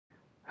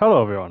Hello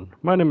everyone,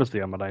 my name is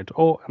the Ammonite,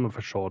 or Emma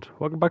for short.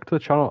 Welcome back to the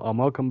channel and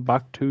welcome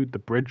back to The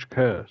Bridge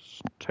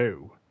Curse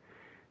 2.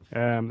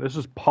 This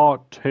is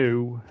part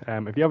 2.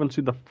 If you haven't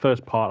seen the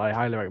first part, I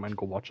highly recommend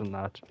go watching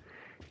that.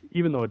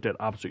 Even though it did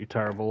absolutely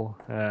terrible.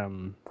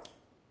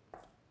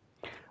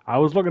 I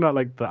was looking at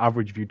like the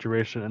average view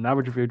duration, and the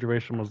average view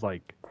duration was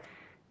like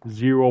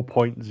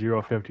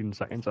 0.015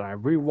 seconds, and I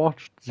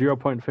rewatched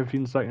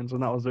 0.15 seconds,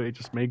 and that was it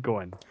just me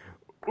going,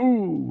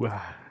 ooh.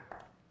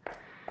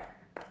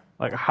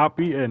 Like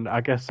happy, and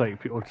I guess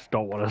like people just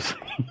don't want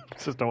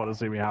to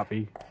see me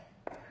happy.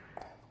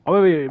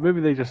 Or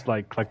maybe they just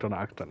like clicked on it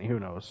accidentally.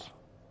 Who knows?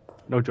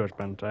 No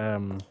judgment.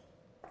 But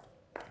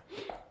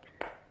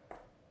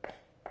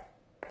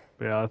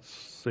yeah, let's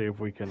see if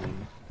we can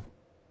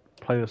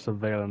play the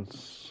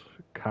surveillance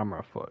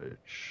camera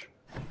footage.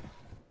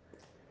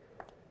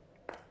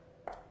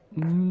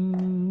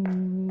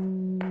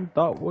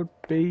 That would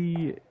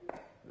be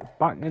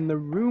back in the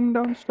room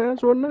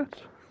downstairs, wouldn't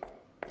it?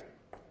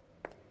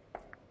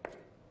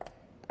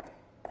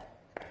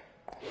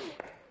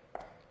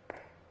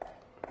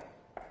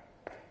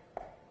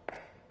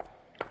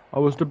 I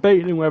was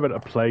debating whether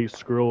to play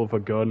Squirrel with a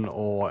Gun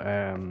or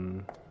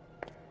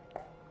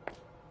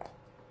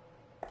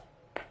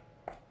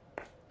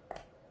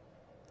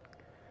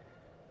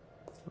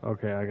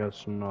okay, I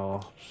guess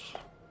not.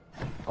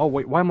 Oh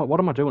wait, what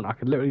am I doing? I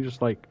could literally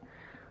just like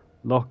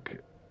look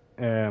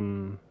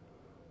on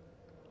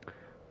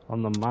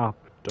the map,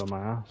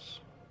 dumbass.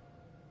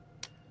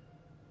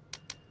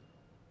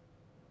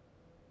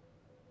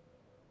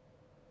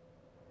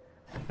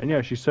 And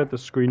yeah, she said the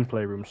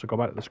screenplay room, so go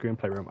back to the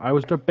screenplay room. I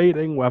was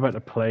debating whether to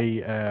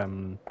play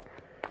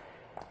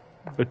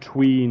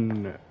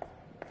between.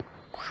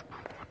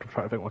 I'm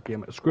trying to think what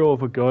game. Squirrel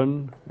with a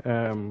Gun,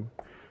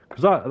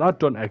 because that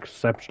done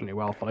exceptionally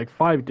well for like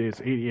 5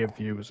 days. 88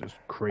 views is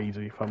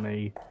crazy for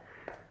me.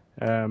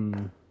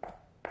 Okay,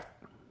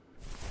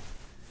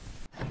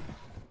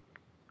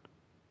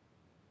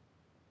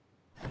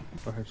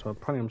 so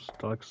apparently I'm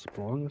still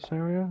exploring this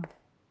area.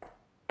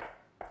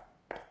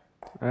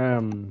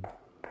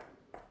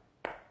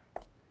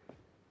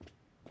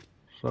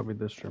 So that'll be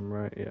this room,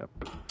 right? Yep.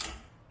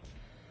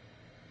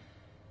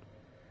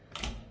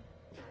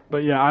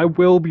 But yeah, I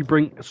will be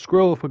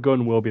Squirrel with a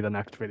Gun will be the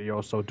next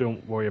video, so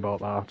don't worry about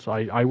that.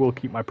 I will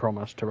keep my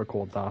promise to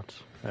record that.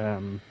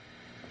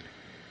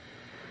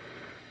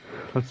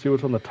 Let's see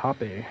what's on the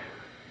toppy.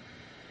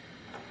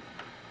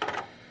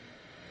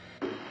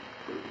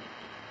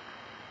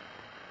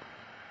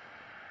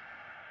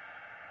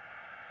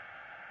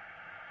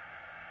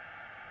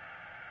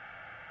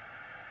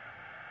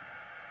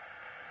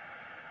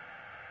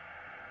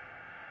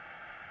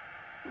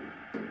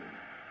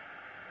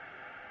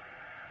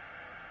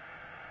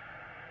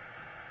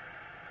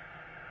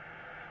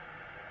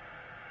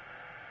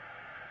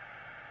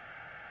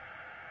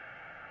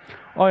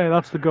 Oh yeah,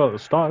 that's the girl at the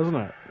start, isn't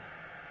it?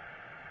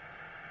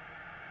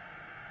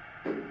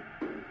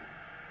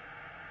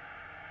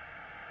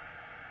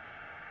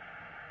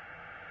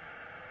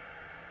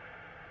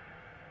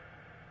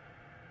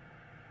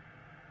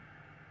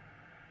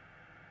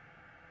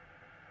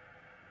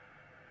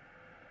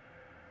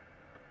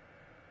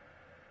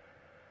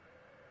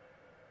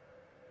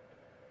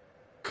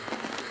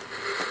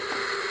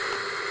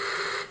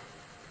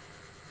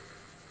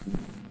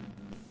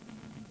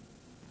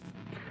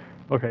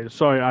 Okay,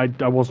 sorry, I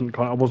wasn't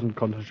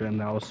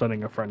concentrating. I was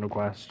sending a friend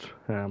request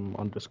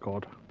on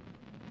Discord.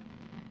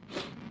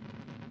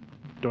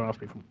 Don't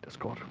ask me for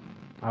Discord.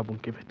 I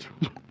won't give it.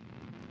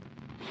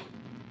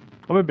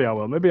 Or maybe I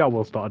will. Maybe I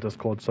will start a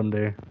Discord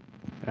someday.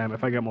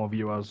 If I get more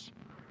viewers.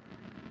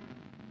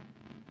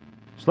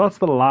 So that's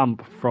the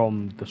lamp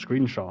from the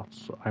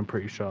screenshots, I'm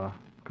pretty sure.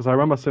 Because I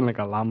remember seeing like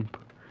a lamp.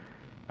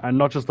 And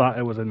not just that,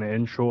 it was in the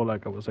intro,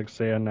 like it was like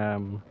saying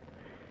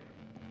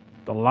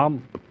the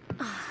lamp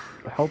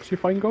helps you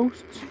find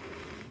ghosts.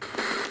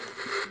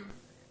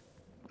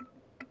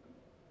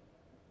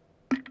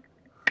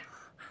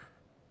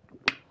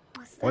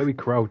 Why are we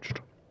crouched?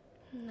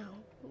 No,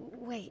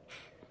 wait.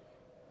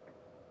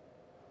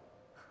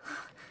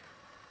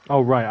 Oh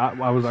right,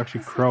 I was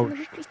actually crouched. Like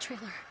in the movie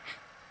trailer.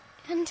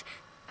 And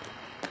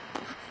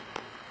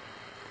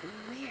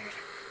weird.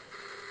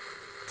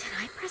 Did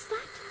I press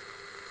that?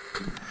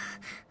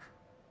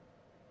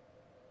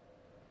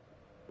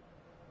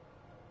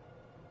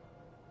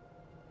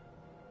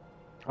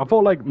 I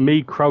thought like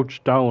me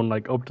crouched down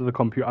like up to the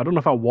computer. I don't know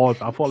if I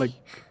was. I thought like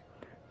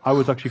I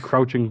was actually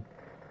crouching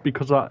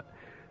because I.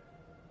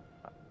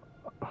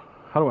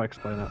 How do I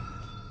explain it?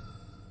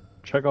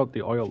 Check out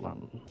the oil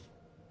lamp.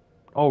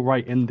 Oh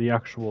right, in the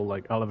actual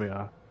like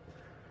elevator.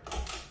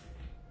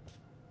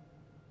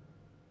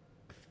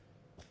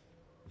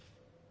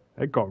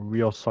 It got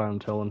real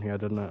Silent Hill in here,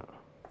 didn't it?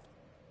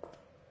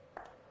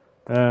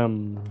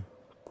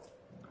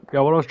 Yeah,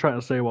 what I was trying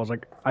to say was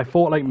like I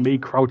thought like me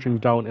crouching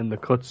down in the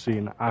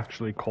cutscene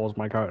actually caused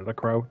my character to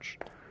crouch.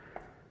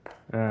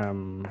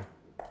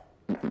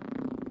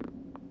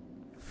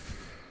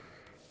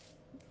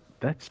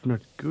 That's not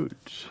good.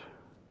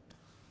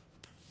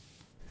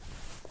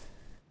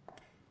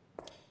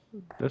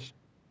 This.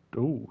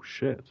 Oh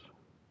shit.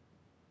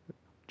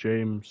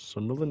 James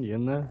Sunderland, you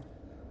in there?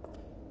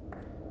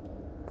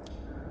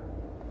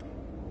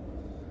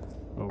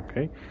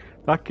 Okay.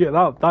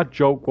 That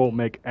joke won't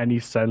make any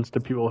sense to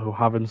people who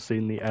haven't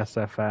seen the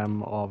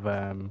SFM of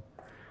the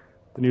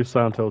new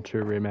Silent Hill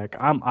 2 remake.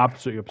 I'm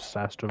absolutely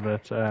obsessed with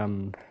it.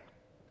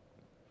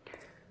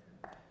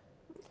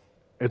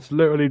 It's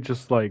literally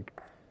just like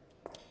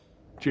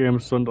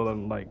James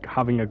Sunderland like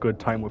having a good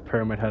time with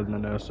Pyramid Head and the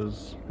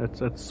nurses.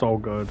 It's so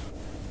good.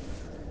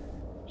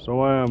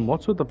 So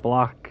what's with the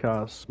black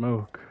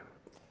smoke?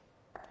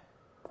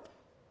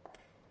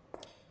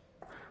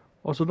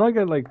 Also, did I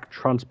get like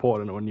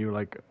transported into a new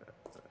like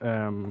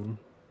new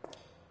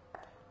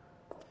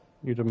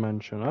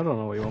dimension? I don't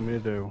know what you want me to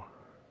do.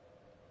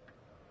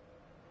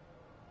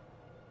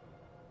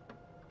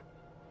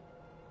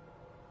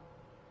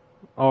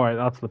 Alright,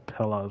 that's the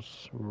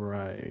pillars.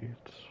 Right.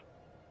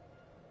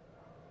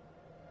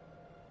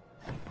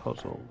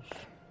 Puzzles.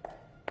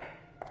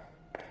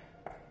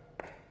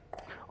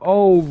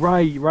 Oh,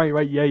 right.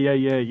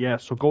 Yeah.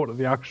 So go to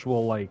the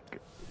actual, like,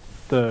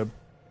 the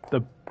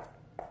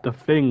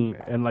thing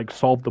and, like,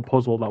 solve the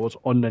puzzle that was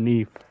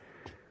underneath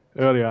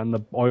earlier, and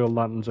the oil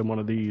lantern's in one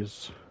of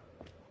these.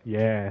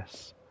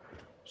 Yes.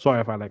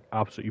 Sorry if I, like,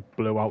 absolutely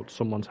blew out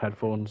someone's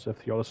headphones,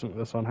 if you're listening to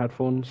this on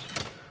headphones.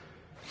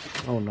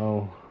 Oh,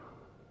 no.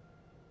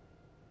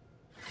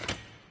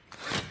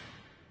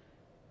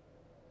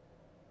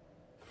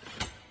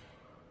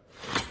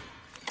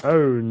 Oh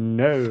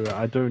no,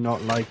 I do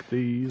not like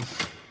these.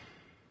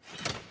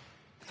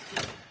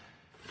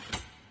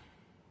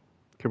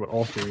 Okay, but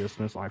all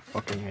seriousness, I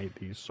fucking hate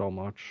these so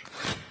much.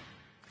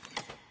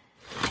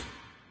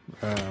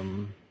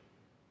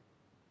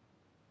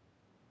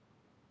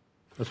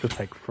 This could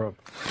take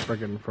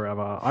friggin'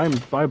 forever. I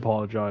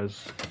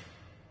apologize.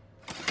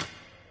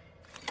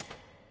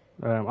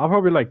 I'll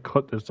probably like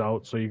cut this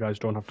out so you guys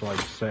don't have to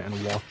like sit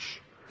and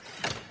watch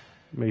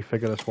me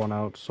figure this one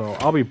out. So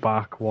I'll be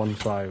back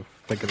once I've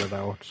figured it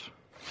out.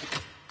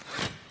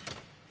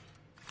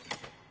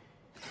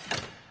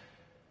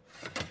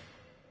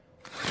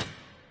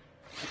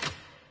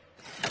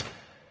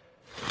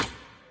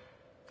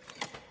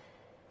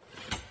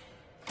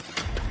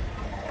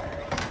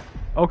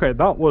 Okay,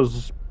 that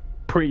was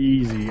pretty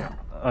easy.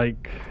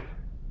 Like,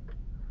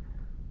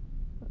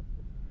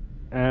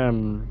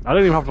 I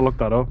didn't even have to look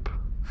that up.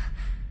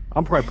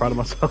 I'm quite proud of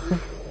myself.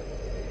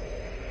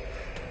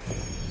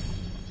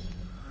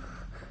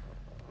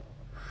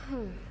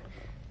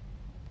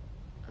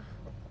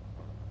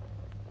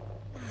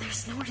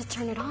 There's nowhere to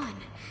turn it on.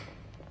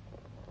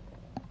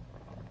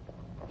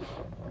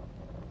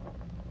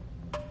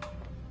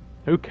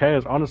 Who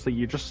cares? Honestly,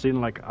 you just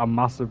seen like a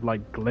massive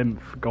like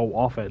glimpse go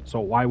off it, so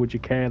why would you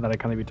care that it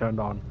can't be turned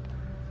on?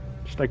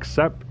 Just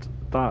accept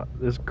that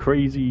this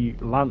crazy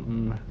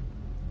lantern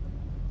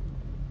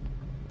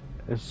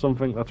is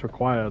something that's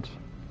required.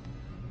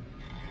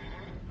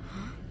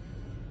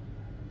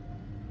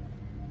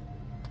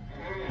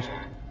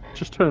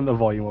 Just turn the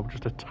volume up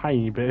just a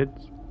tiny bit.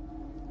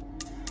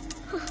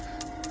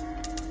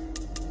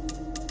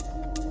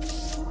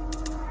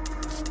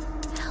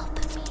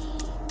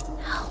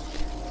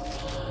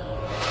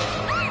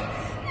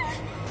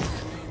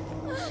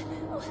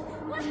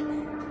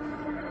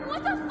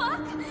 What the fuck?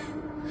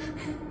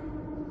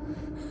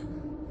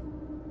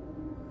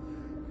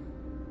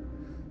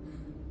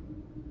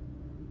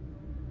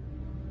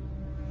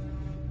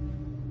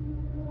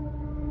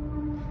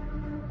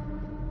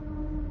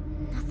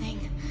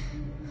 Nothing.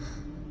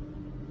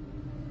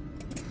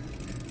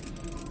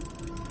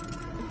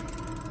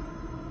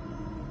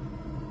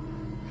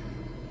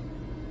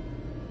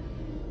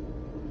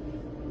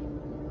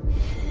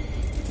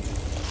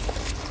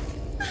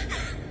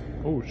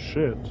 Oh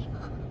shit.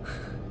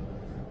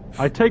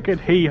 I take it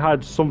he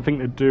had something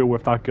to do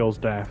with that girl's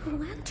death. A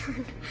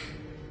lantern.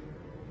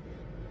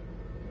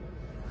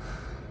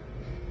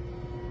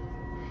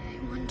 I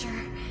wonder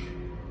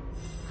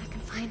if I can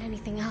find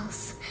anything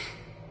else.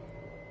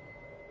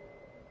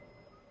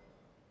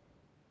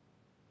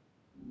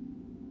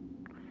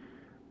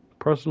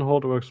 Press and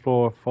hold to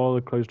explore. Follow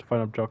the clues to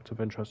find objects of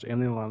interest.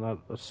 Alien land at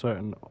the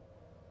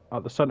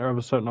center of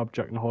a certain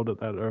object and hold it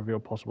there to reveal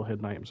possible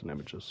hidden items and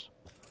images.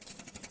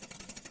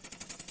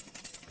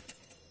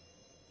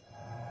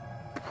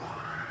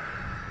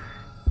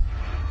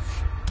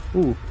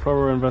 Ooh,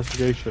 thorough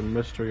investigation,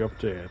 mystery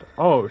updated.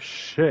 Oh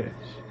shit.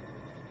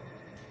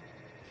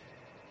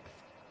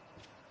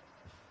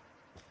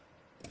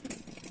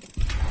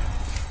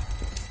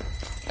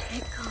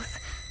 It goes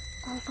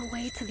all the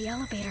way to the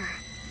elevator.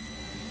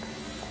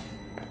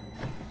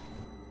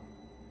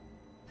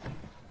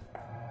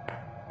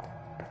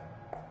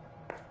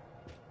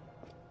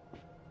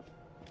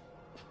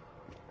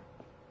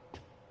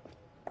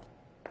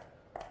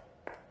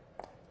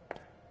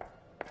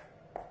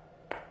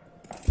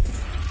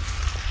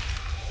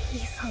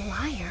 He's a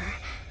liar.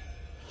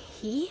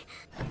 He?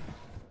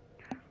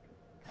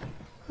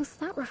 Who's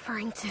that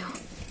referring to?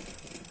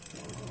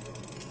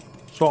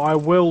 So I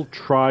will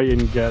try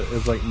and get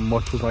as like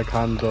much as I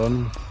can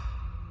done.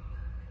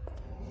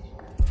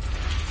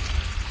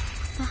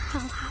 the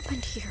hell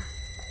happened here?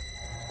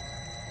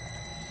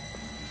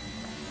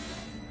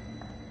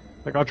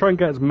 Like, I'll try and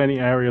get as many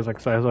areas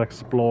as I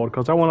explored,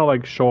 because I want to,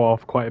 like, show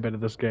off quite a bit of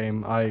this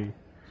game. Am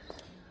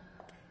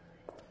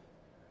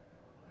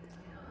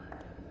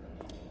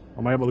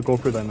I able to go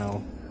through there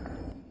now?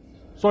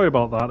 Sorry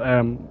about that.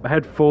 The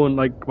headphone,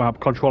 like, my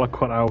controller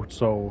cut out,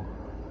 so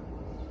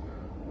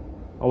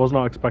I was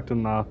not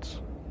expecting that.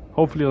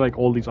 Hopefully, like,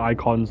 all these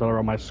icons that are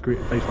on my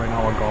screen face right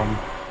now are gone.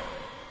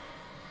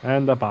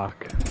 And they're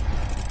back.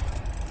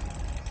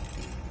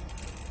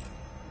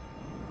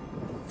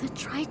 The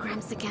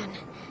trigrams again.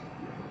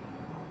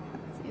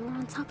 They were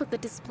on top of the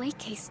display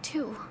case,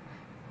 too.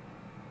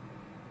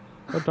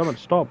 God damn it,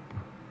 stop.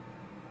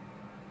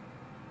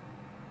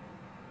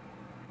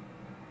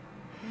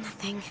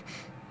 Nothing.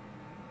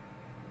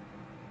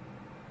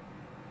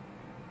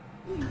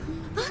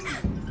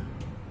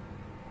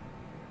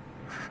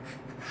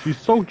 She's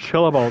so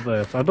chill about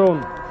this. I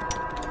don't...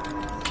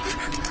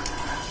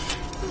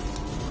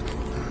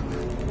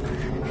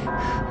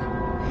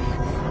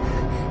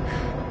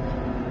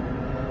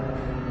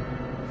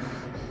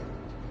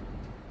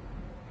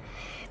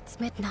 It's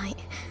midnight.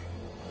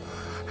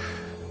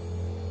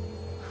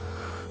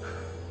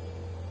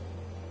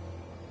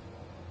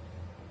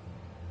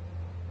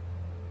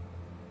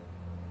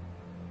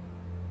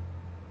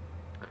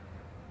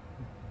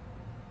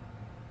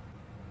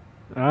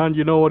 And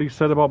you know what he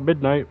said about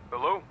midnight.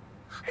 Hello?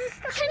 I'm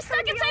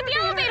stuck inside the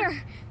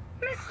elevator!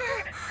 Mister,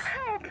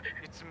 help!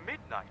 It's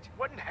midnight.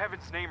 What in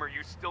heaven's name are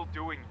you still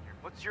doing here?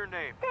 What's your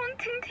name?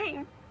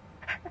 Ting.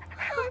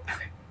 Help!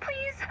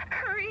 Please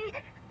hurry!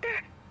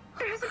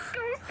 There's a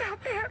ghost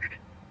out there.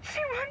 She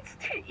wants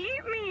to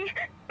eat me.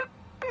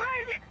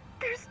 Blood.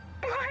 There's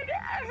blood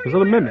everywhere. Is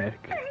that a mimic?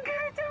 I'm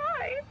gonna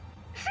die.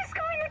 She's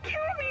going to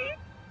kill me.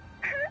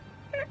 Her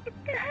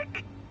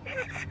neck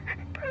is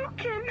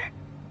broken.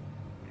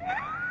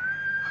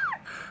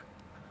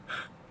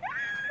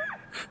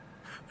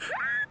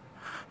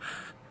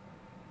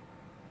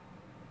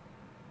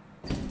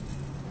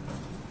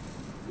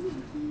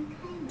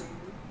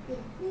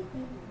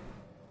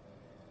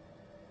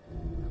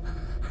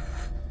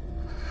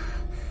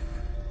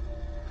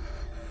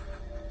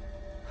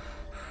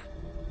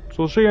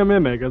 So she a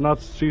mimic, and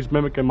she's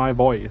mimicking my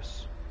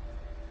voice.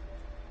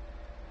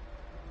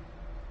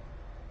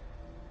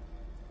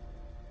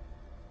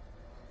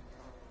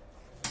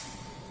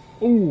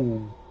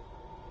 Ooh.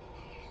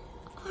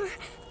 Are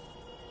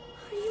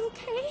you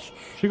okay?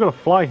 She got a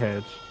fly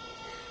head.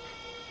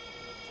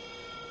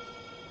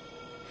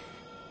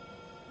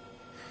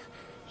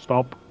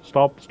 Stop.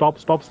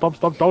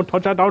 Don't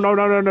touch her.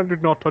 No, do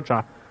not touch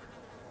her.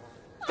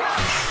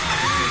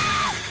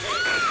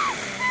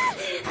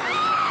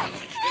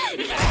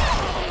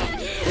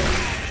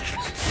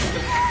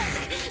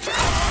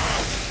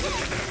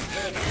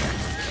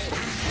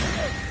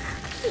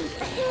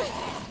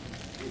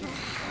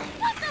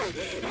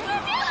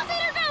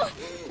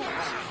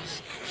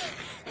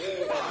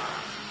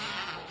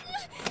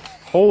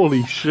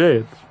 Holy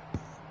shit.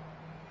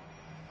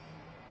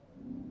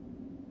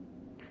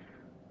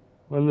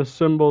 When the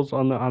symbols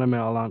on the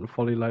animator aren't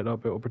fully light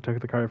up, it will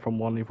protect the character from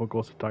one evil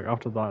ghost attack.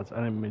 After that, its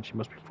enemy she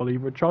must be fully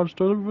recharged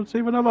to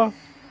receive another.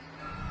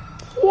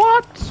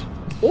 What?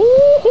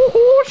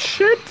 Oh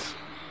shit!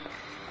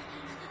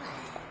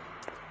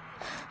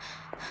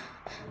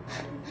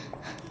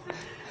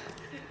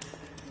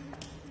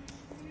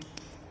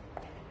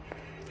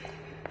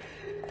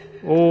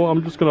 Oh,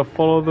 I'm just gonna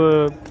follow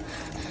the...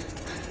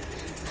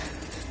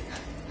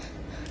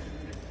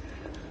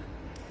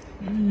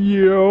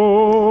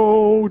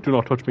 Yo! Do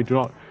not touch me, do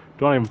not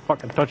even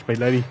fucking touch me,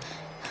 lady.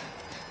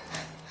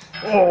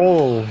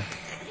 Oh!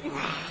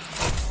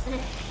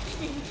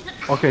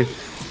 Okay.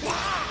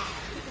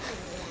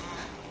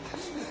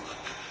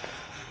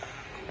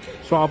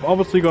 So I've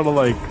obviously got to,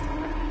 like,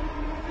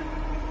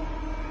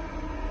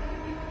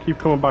 keep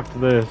coming back to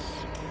this.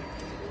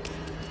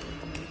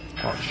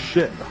 Oh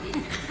shit.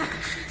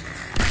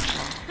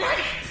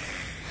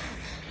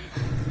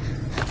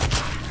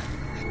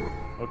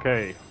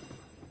 Okay.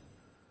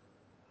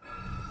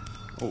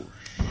 Oh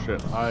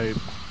shit, I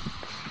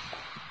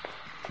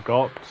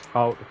forgot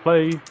how to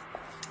play.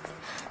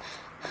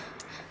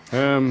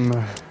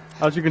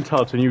 As you can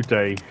tell, it's a new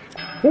day.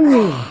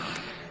 Ooh.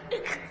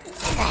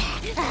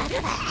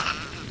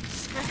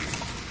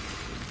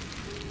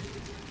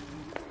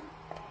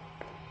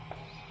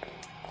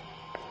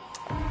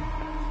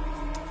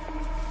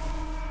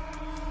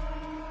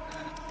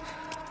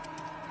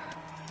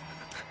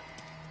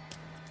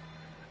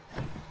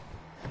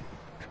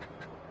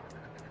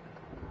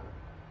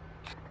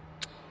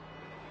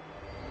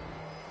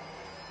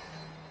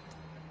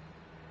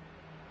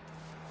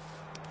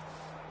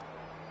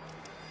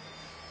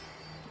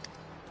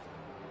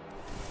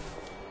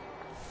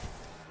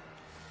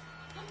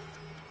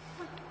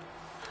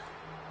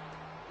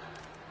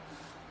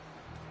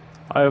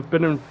 I have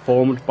been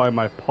informed by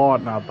my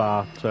partner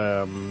that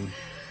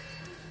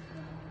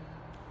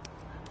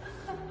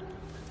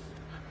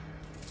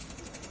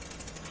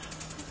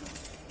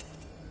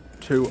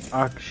to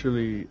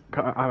actually...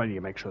 I need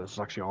to make sure this is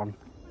actually on.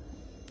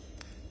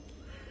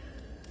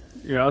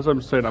 Yeah, as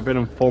I'm saying, I've been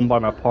informed by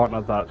my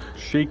partner that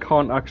she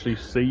can't actually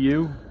see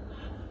you.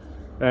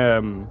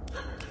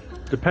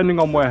 Depending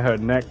on where her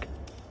neck...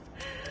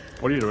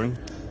 What are you doing?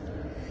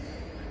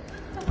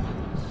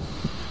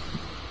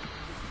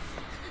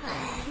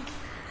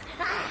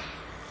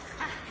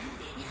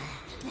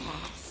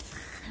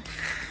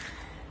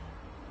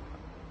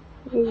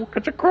 Oh,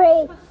 catch a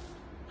crawl!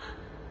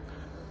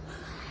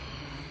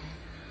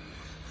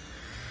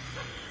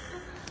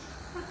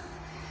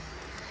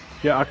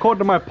 Yeah, according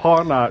to my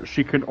partner,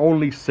 she can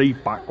only see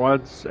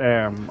backwards.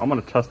 I'm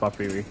gonna test that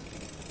theory.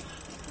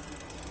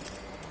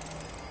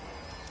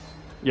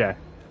 Yeah,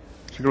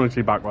 she can only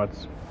see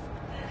backwards.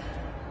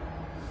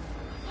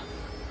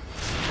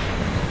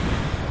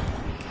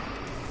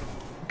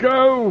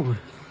 Go!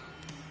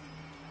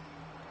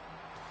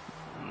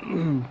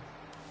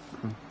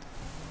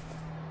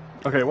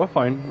 Okay, we're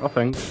fine, I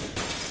think.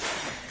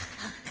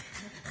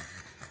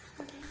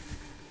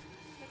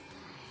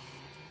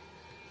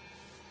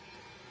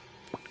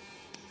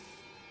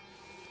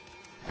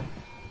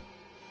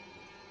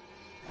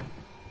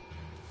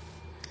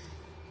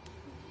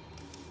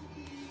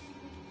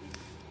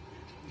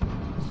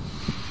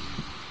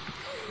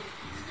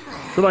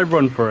 Should I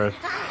run for it?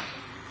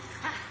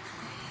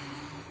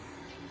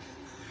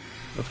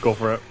 Let's go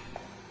for it.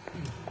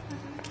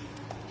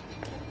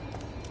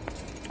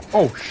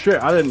 Oh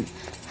shit, I didn't...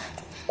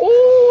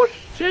 Oh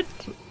shit!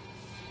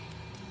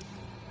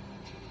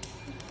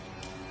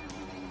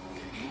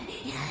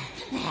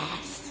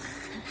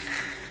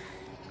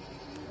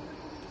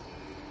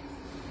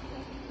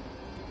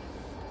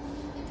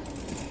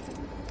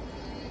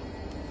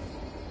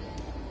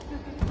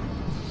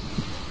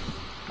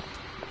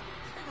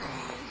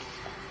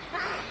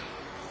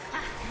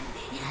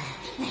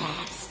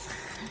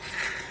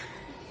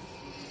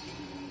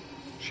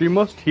 She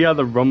must hear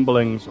the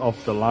rumblings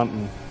of the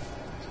lantern.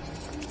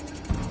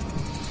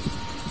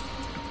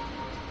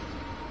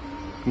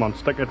 Come on,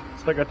 stick it,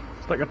 stick it,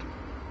 stick it.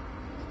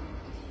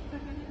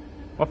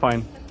 We're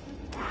fine.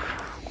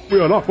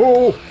 We are not.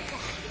 Oh!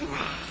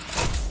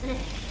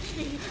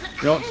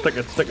 You know what? Stick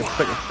it, stick it,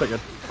 stick it, stick it.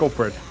 Go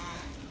for it.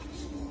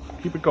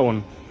 Keep it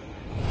going.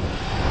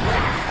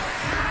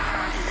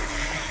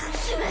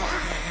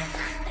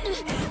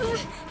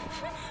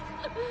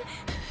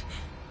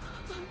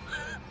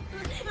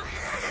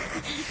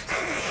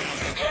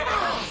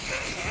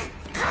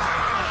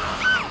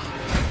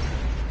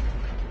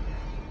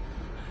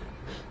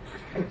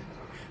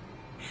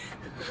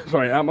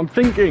 Sorry, I'm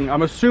thinking,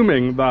 I'm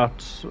assuming that...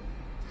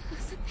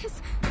 Wasn't this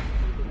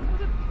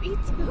what it beat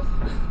you?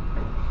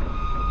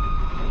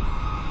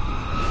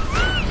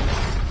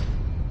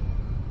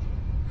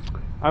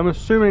 I'm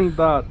assuming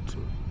that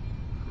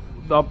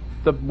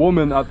the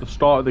woman at the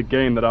start of the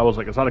game that I was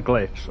like, is that a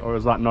glitch or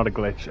is that not a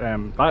glitch?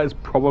 That is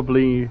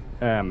probably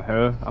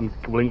her. I'm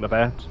willing to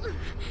bet.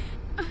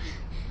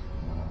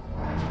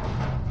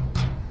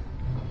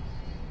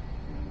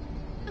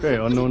 Okay,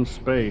 unknown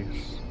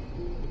space.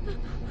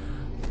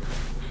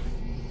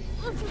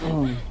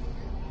 Oh.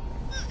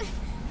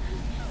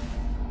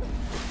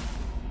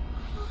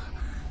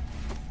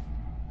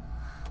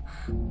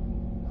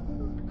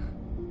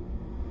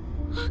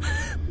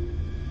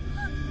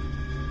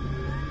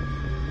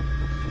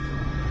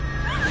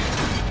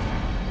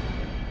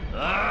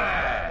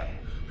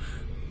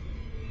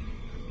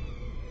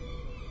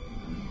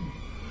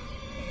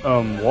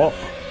 What?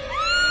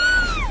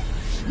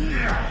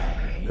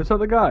 Is that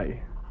the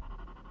guy?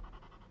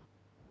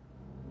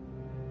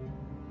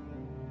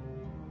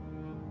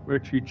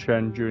 Richie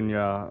Chen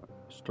Jr.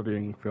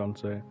 studying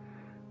fiance. In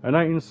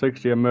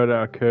 1960, a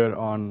murder occurred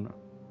on,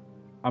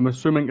 I'm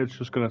assuming it's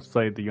just going to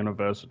say the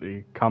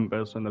university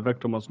campus, and the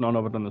victim was none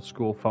other than the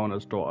school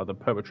founder's daughter. The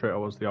perpetrator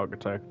was the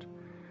architect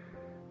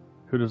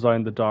who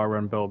designed the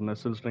Darren building.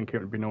 This incident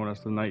came to be known as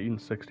the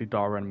 1960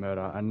 Darren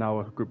murder, and now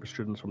a group of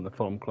students from the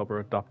film club are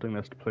adapting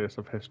this piece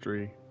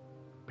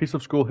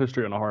of school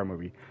history in a horror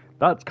movie.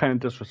 That's kind of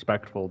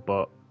disrespectful,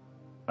 but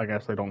I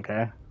guess they don't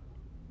care.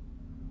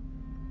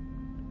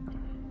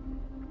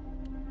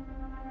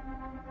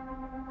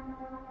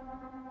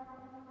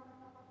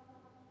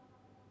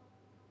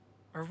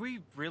 Are we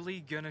really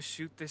gonna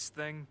shoot this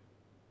thing?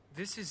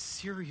 This is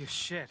serious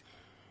shit.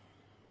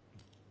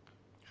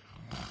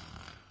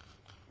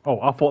 Oh,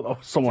 I thought that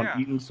was someone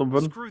eating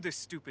something. Screw this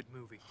stupid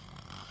movie.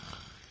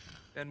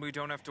 Then we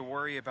don't have to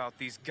worry about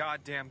these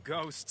goddamn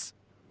ghosts.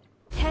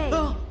 Hey,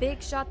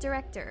 big shot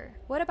director.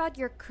 What about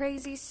your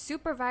crazy,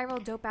 super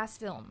viral dope-ass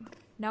film?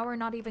 Now we're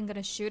not even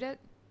gonna shoot it?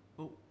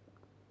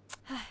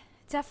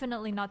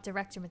 Definitely not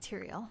director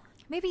material.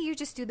 Maybe you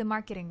just do the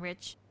marketing,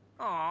 Rich.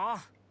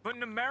 Aw, but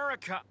in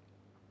America...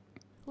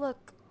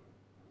 Look...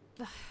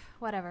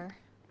 whatever.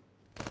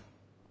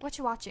 What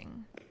you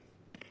watching?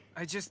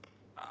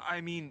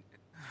 I mean...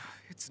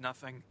 It's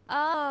nothing.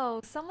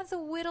 Oh, someone's a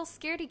little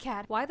scaredy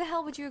cat. Why the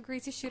hell would you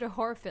agree to shoot a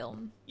horror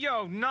film?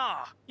 Yo, nah.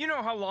 You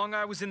know how long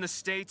I was in the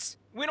States?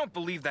 We don't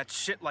believe that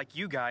shit like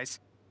you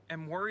guys.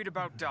 I'm worried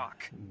about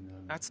Doc.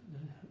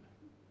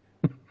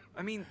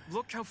 I mean,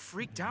 look how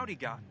freaked out he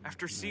got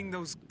after seeing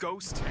those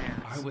ghost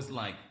hands. I was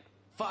like,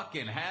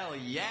 fucking hell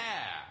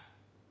yeah!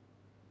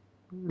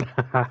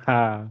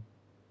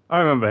 I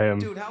remember him.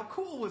 Dude, how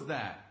cool was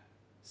that?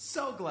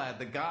 So glad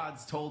the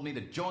gods told me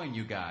to join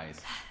you guys.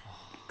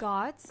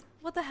 Gods?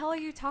 What the hell are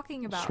you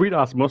talking about? Sweet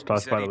ass He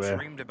mustache, said by he the way.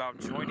 dreamed about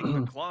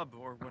joining the club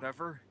or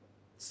whatever.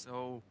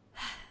 So,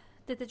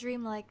 Did the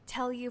dream, like,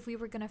 tell you if we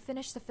were gonna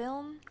finish the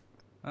film?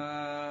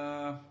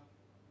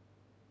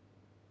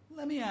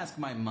 Let me ask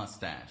my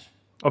mustache.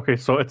 Okay,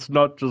 so it's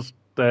not just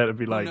there to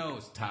be Who like.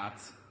 knows,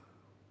 Tots?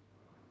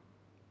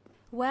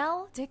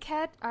 Well,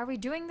 dickhead, are we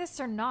doing this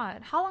or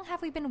not? How long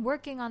have we been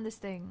working on this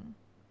thing?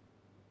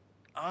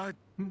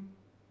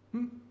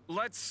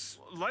 let's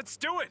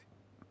do it.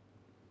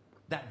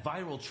 That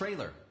viral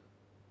trailer.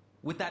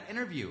 With that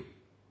interview.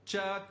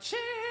 Cha-ching!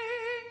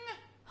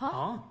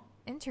 Huh?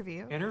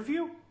 Interview?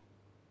 Interview?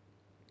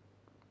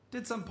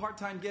 Did some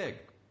part-time gig.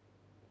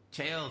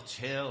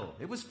 Chill.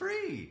 It was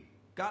free.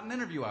 Got an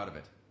interview out of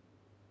it.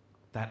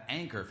 That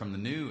anchor from the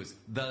news.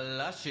 The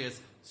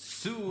luscious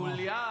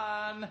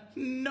Sulian.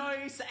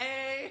 Nice,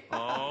 eh?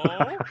 Oh,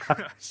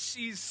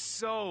 she's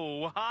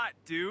so hot,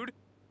 dude.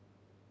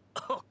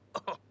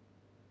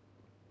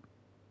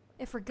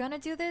 If we're gonna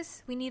do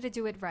this, we need to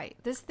do it right.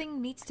 This thing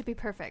needs to be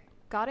perfect.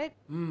 Got it?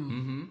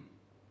 Mm-hmm.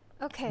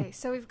 Okay,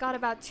 so we've got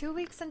about 2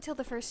 weeks until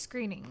the first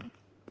screening.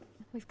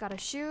 We've got to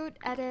shoot,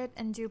 edit,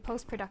 and do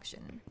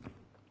post-production.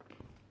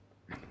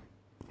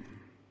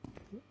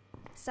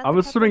 Set I'm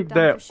the assuming pepper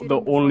down they're for shooting the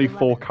before only 11,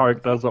 4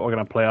 characters okay? that we're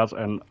gonna play as,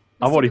 and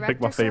I've Mr. already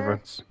picked my Director, sir?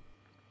 favorites.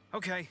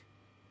 Okay.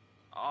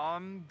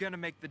 I'm gonna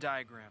make the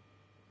diagram.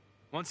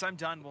 Once I'm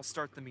done, we'll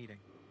start the meeting.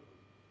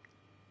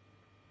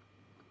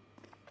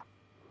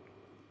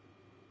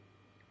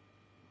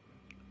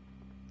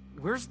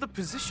 Where's the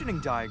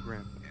positioning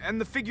diagram? And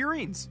the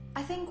figurines?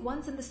 I think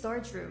one's in the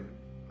storage room.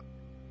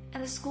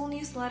 And the school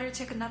newsletter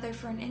took another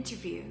for an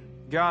interview.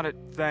 Got it,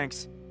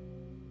 thanks.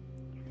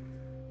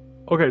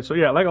 Okay, so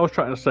yeah, like I was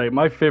trying to say,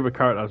 my favorite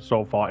character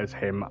so far is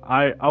him.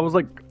 I was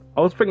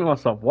thinking to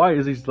myself, why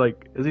is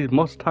his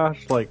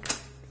mustache like?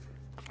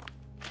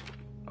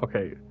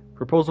 Okay,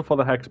 proposal for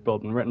the Hex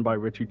Building, written by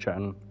Richie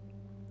Chen,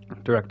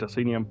 director,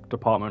 senior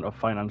department of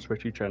finance,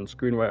 Richie Chen,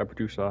 screenwriter,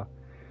 producer,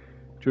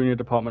 junior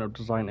department of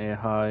design, A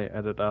High,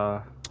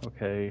 editor.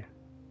 Okay,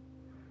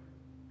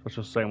 that's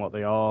just saying what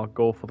they are.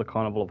 Goal for the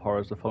Carnival of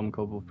Horrors. The film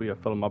club will be a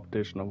film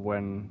adaptation of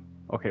when.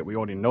 Okay, we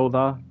already know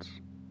that.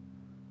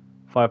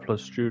 5+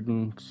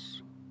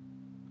 students.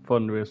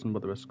 Fundraising,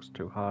 but the risk's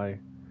too high.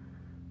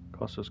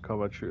 Cost is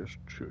covered.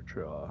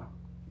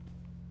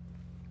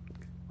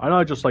 I know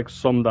I just like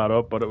summed that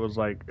up, but it was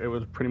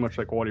pretty much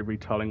like already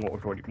retelling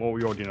what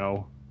we already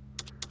know.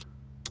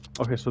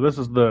 Okay, so this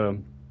is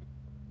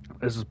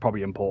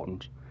probably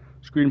important.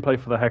 Screenplay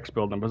for the Hex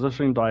Building.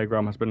 Positioning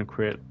diagram has been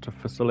created to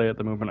facilitate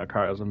the movement of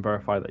characters and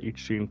verify that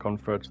each scene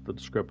converts to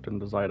the script and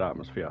desired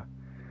atmosphere.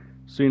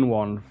 Scene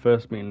 1,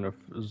 first meeting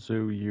with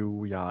Zhu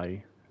Yu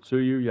Yai. Zhu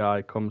Yu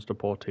Yai comes to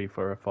Port Tea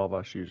for her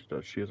father. She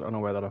is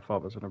unaware that her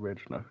father is an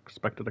arranged and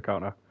expected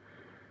encounter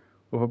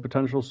with a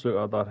potential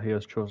suitor that he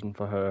has chosen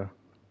for her.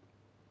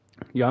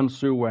 Yan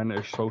Su Wen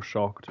is so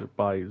shocked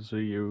by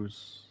Zhu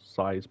Yu's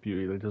size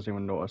beauty that he doesn't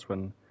even notice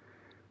when.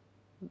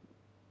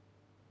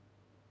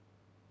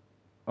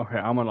 Okay,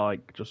 I'm gonna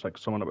just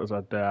sum it up as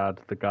her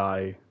dad, the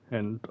guy,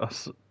 and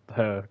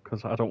her,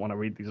 because I don't want to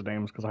read these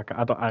names because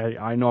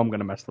I know I'm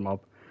gonna mess them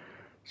up.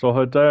 So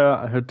her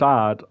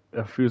dad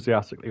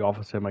enthusiastically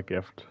offers him a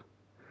gift.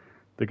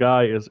 The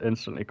guy is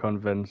instantly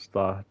convinced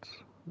that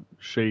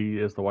she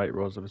is the white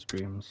rose of his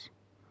dreams.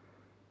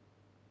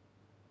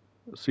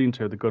 Scene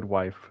 2, the good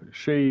wife.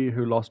 She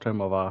who lost her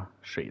mother.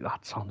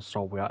 That sounds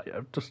so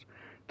weird. Just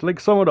to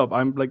sum it up,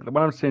 I'm when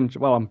I'm saying,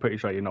 well, I'm pretty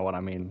sure you know what I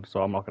mean,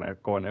 so I'm not going to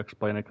go and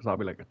explain it because that'll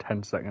be like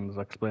 10 seconds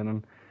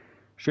explaining.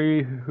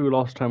 She who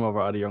lost her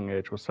mother at a young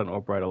age was sent to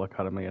a bridal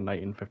academy in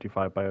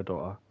 1955 by her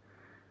daughter.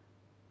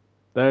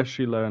 There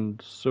she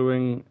learned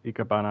sewing,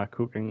 ikebana,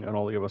 cooking, and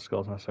all the other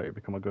skills necessary to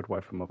become a good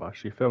wife and mother.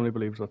 She firmly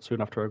believes that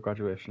soon after her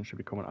graduation she'll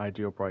become an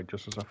ideal bride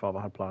just as her father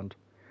had planned.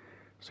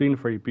 Scene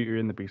 3, Beauty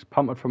and the Beast.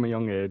 Pampered from a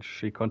young age,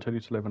 she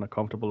continues to live in a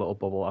comfortable little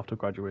bubble after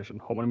graduation,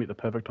 hoping to meet the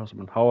perfect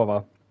husband.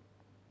 However,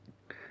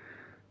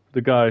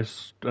 the guy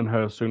and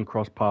her soon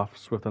cross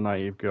paths with a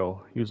naive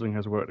girl, using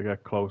his work to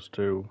get close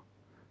to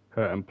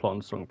her and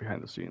plotting something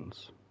behind the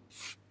scenes.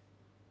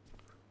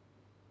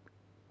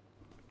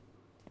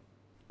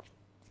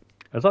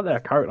 Is that their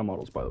character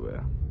models, by the way?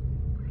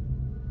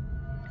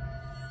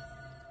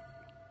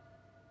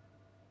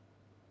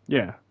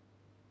 Yeah.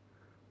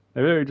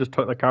 They really just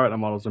took the character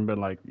models and been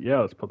like, yeah,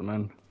 let's put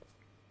them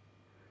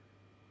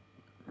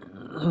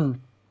in.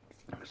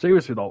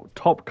 Seriously though,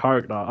 top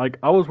character.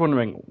 I was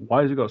wondering,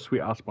 why has he got a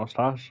sweet ass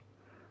mustache?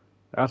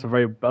 That's a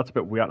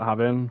bit weird to have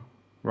in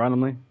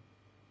randomly.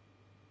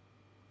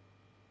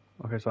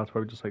 Okay, so that's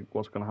probably just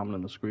what's gonna happen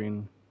on the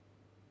screen.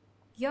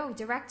 Yo,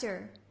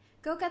 director,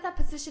 go get that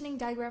positioning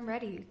diagram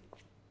ready.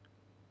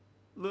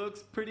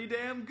 Looks pretty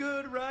damn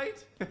good,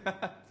 right?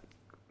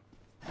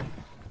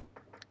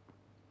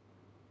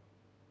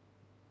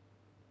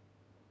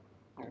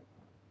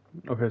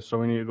 Okay, so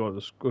we need to go to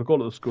the we'll go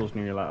to the school's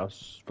new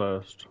letters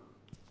first.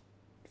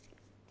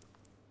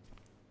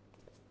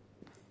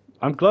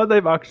 I'm glad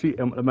they've actually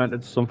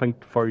implemented something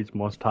for his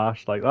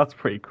mustache. Like, that's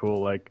pretty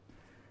cool. Like,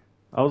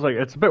 I was like,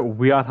 it's a bit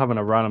weird having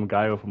a random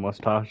guy with a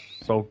mustache.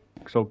 So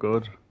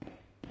good.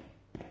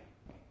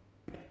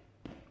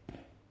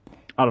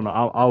 I don't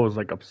know. I was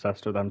like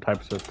obsessed with them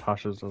types of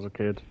tashes as a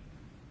kid.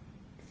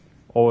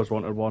 Always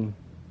wanted one.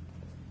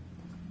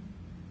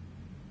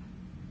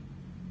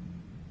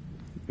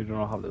 You do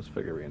not have this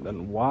figurine.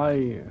 Then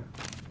why?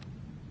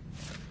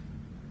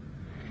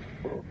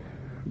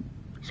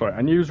 Sorry,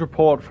 a news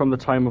report from the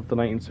time of the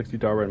 1960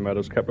 Darwin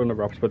murders kept under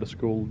wraps by the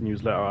school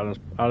newsletter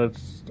and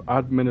its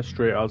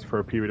administrators for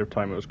a period of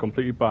time. It was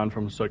completely banned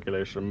from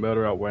circulation.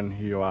 Murder at Wen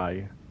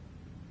Hui.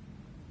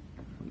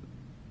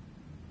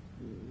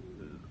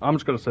 I'm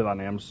just going to say that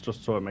name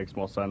just so it makes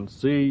more sense.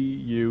 Zi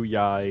Yu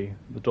Yai,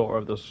 the daughter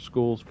of the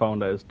school's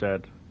founder, is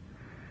dead.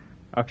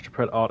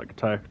 Extrication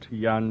architect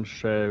Yan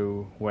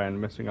Shou Wen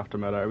missing after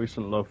murder. A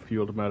recent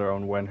love-fueled murder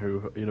on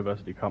Wenhu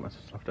University campus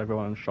has left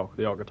everyone in shock.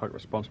 The architect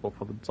responsible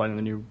for designing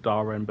the new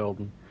Darwin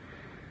building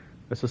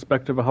is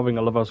suspected of having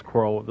a lover's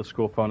quarrel with the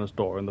school founder's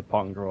daughter in the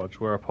parking garage,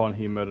 whereupon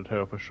he murdered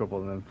her with a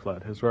shovel and then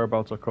fled. His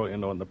whereabouts are currently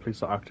unknown. The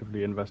police are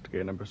actively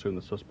investigating and pursuing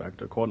the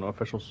suspect. According to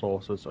official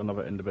sources,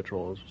 another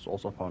individual was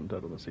also found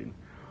dead on the scene.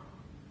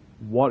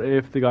 What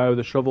if the guy with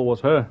the shovel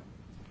was her?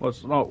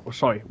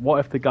 What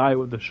if the guy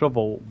with the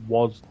shovel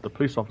was the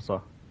police officer?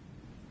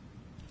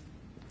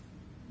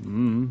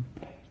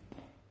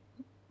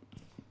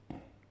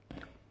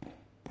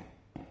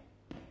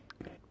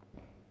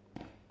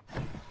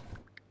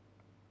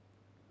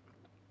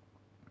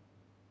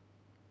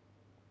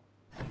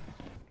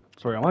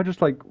 Sorry, am I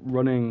just like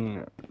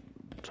running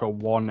to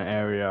one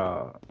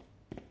area?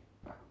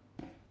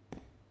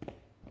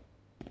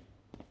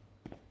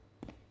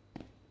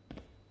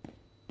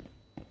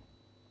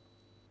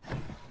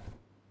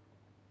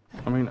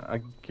 I mean, I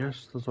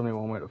guess there's only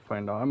one way to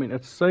find out. I mean,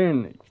 it's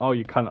saying, oh,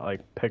 you can't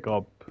like pick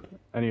up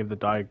any of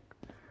the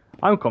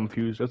I'm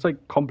confused. It's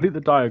like complete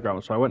the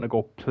diagram. So I went to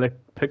go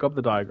pick up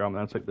the diagram,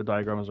 and it's like the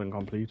diagram is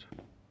incomplete.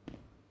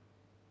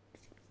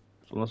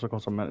 So unless of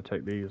course I'm meant to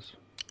take these.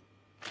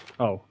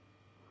 Oh.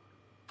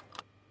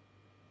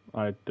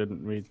 I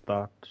didn't read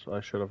that. I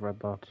should have read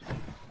that.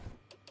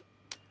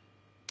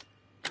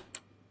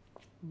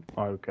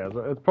 Oh, who cares?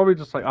 It's probably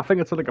just like, I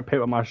think it's like a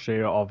paper mache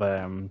of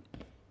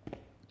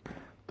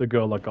the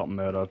girl that got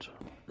murdered.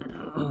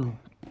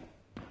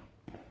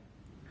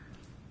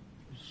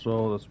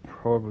 So there's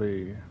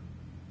probably...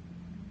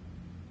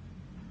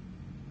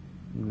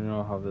 You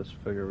know, have this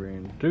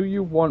figurine. Do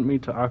you want me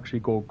to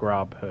actually go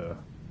grab her?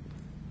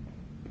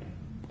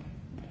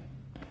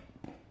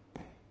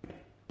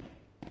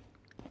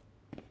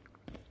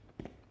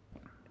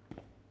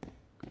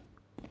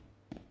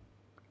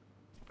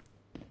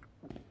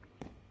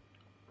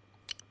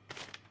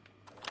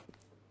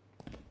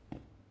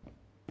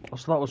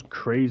 So that was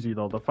crazy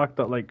though, the fact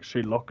that like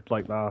she looked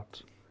like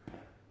that.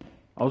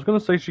 I was gonna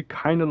say she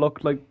kind of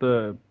looked like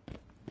the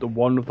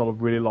one with the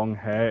really long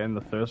hair in the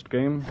first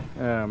game.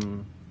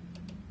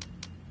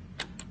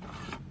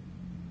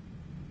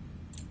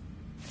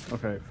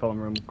 Okay, film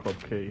room club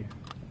key.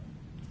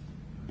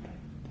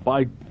 But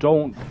I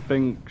don't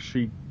think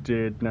she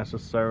did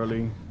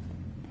necessarily.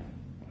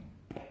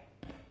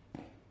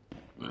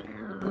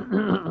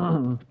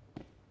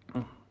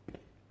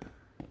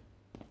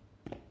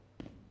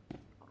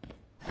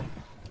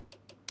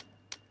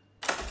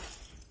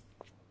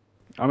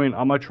 I mean,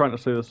 am I trying to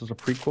say this is a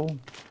prequel?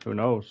 Who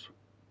knows?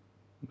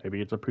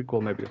 Maybe it's a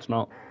prequel, maybe it's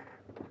not.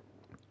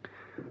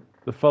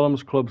 The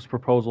Films Club's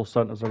proposal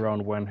centers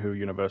around Wenhu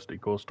University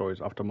ghost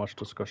stories. After much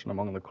discussion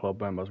among the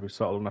club members, we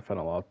settled on a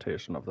final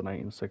adaptation of the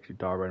 1960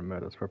 Darwin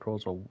murders.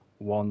 Proposal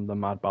 1, The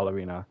Mad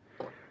Ballerina.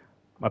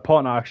 My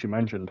partner actually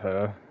mentioned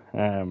her,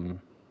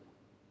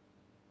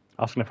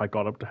 asking if I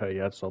got up to her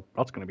yet, so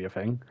that's going to be a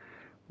thing.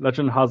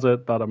 Legend has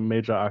it that a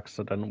major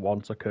accident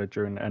once occurred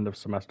during the end of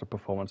semester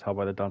performance held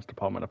by the dance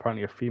department.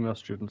 Apparently a female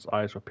student's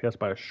eyes were pierced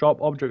by a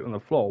sharp object on the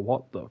floor.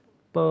 What the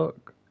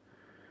fuck?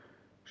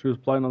 She was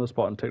blind on the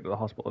spot and taken to the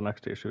hospital the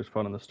next day. She was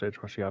found on the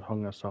stage where she had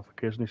hung herself.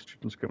 Occasionally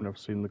students claim to have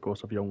seen the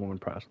ghost of a young woman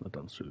practicing the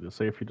dance studio. They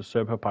say if you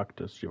disturb her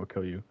practice, she will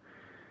kill you.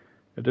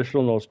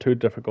 Additional notes, too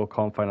difficult,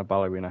 can't find a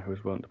ballerina who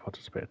is willing to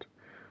participate.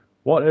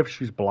 What if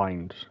she's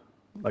blind?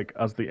 Like,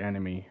 as the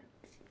enemy?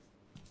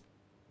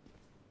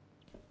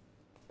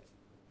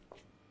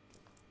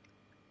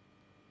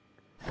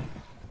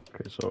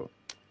 Okay, so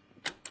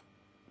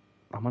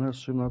I'm gonna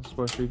assume that's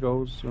where she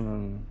goes, and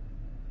then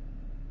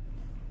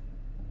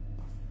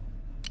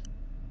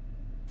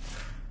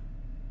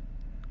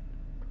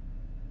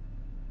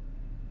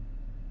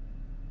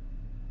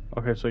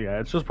okay, so yeah,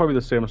 it's just probably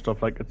the same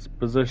stuff. Like it's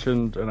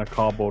positioned in a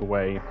cardboard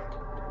way.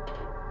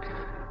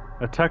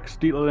 A text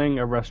detailing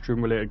a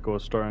restroom-related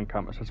ghost story on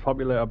campus has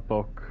populated a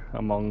book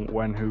among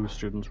Wenhu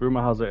students.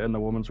 Rumor has it in the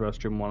women's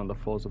restroom, one of the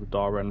floors of the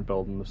Darwin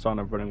building, the sound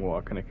of running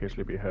water can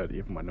occasionally be heard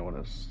even when no one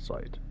is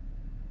inside.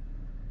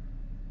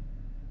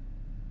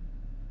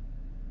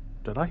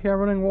 Did I hear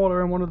running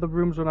water in one of the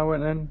rooms when I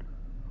went in?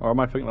 Or am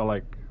I thinking of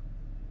like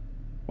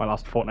my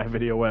last Fortnite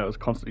video where it was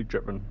constantly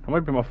dripping? It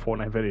might be my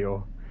Fortnite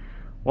video.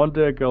 One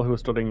day, a girl who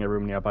was studying in a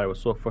room nearby was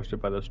so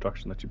frustrated by the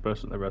destruction that she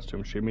burst into the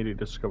restroom. She immediately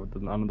discovered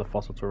that none of the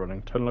faucets were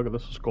running. Turning to look at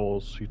the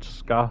skulls, she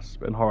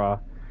gasped in horror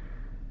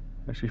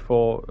as she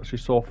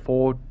saw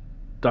 4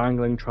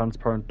 dangling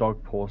transparent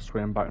dog paws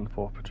swaying back and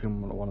forth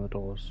between one of the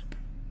doors.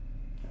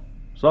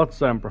 So that's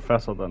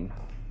Professor then.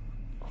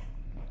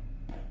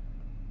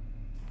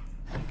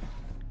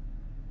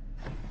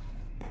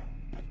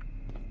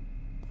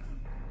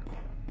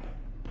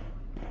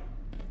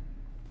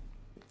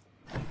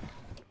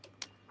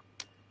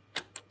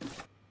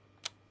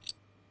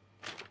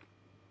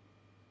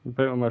 The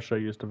bit I'm going to show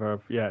you used to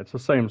verify. Yeah, it's the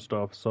same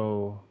stuff.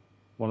 So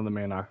one of the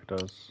main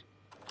actors.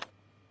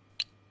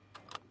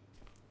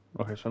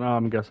 Okay, so now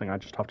I'm guessing I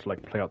just have to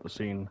like play out the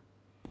scene.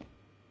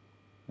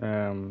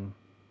 So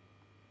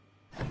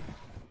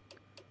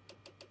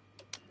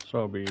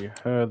it'll be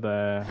her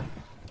there.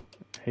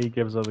 He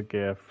gives her the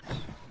gift,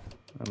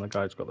 and the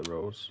guy's got the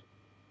rose.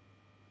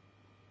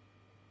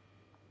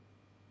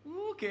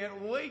 Ooh,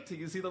 can't wait till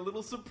you see the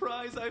little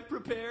surprise I've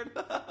prepared.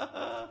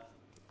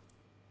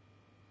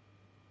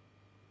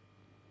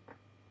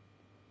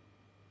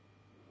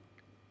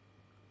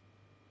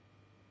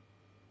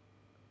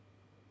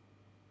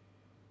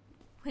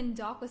 When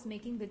Doc was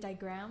making the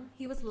diagram,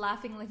 he was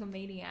laughing like a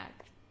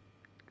maniac.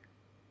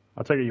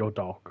 I take it you're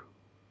Doc.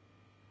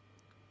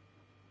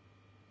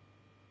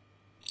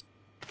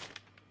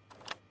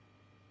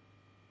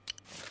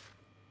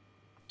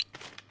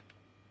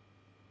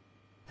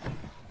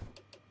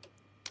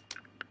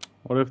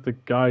 What if the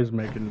guy's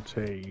making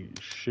tea,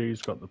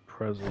 she's got the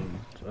present,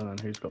 and then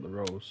he's got the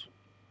rose?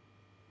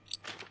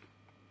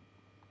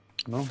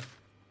 No?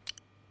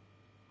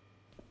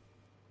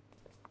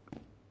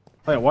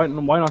 Hey, why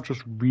not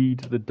just read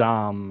the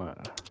damn...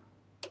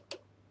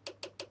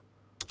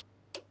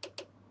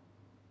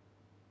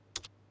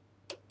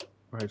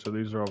 Right, so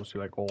these are obviously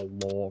like all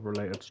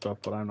law-related stuff,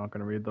 but I'm not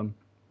going to read them.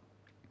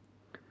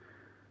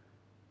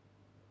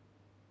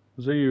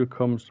 Ziyu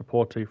comes to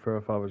Porti for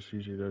her father's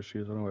usually does. She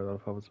is unaware that her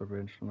father's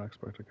arranged an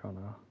expert account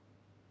now.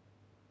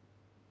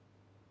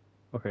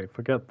 Okay,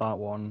 forget that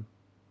one.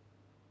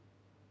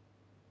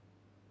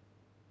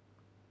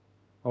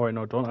 Oh wait,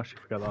 no, don't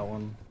actually forget that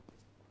one.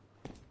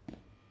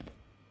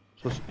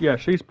 So yeah,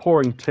 she's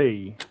pouring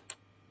tea.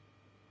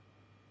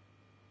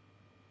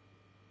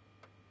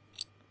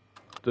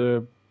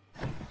 The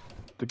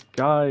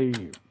guy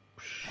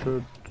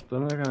should.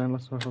 Then again,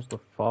 unless the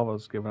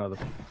father's giving her the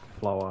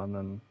flower, and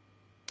then.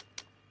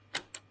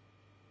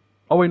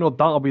 Oh wait, no,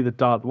 that'll be the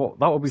dad. What?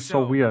 That would be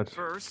so weird.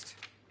 First,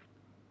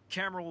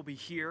 camera will be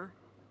here,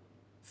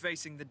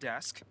 facing the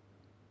desk.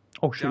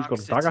 Oh, she's got a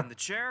sits dagger. in the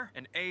chair,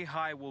 and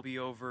A-High will be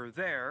over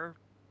there,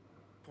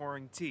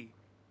 pouring tea.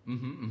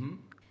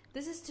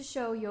 This is to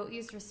show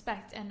Youyi's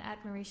respect and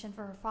admiration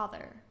for her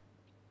father.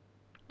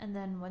 And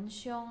then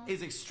Wenxiong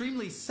is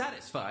extremely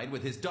satisfied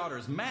with his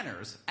daughter's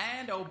manners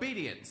and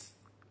obedience.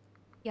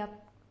 Yep.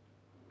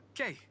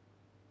 Okay,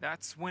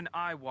 that's when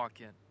I walk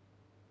in.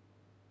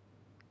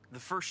 The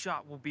first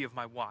shot will be of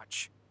my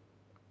watch.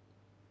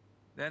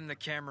 Then the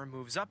camera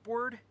moves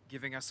upward,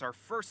 giving us our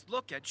first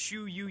look at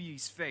Shu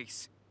Yuyi's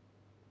face.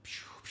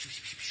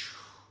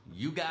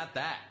 You got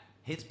that.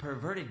 His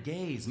perverted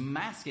gaze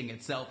masking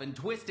itself in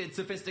twisted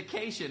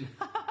sophistication.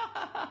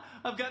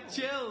 I've got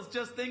chills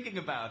just thinking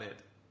about it.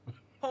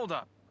 Hold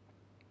up.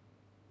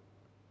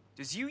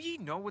 Does Yuyi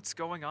know what's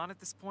going on at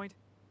this point?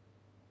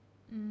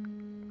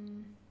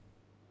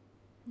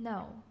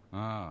 No.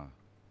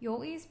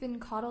 Youyi's been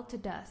coddled to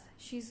death.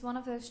 She's one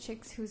of those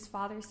chicks whose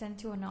father sent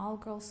to an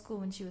all-girls school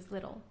when she was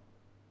little.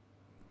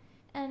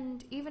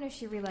 And even if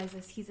she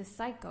realizes he's a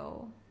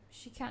psycho,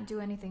 she can't do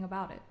anything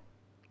about it.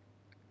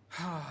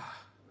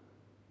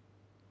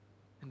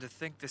 And to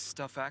think this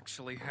stuff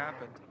actually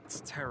happened.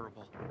 It's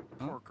terrible.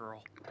 Poor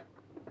girl.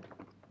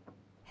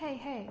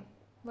 Hey,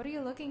 what are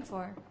you looking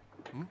for?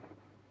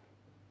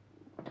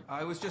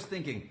 I was just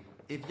thinking,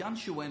 if Yan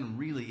Shuwen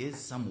really is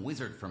some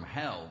wizard from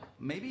hell,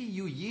 maybe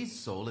Yu Yi's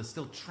soul is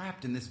still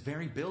trapped in this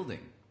very building,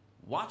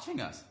 watching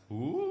us.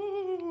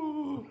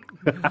 Ooh!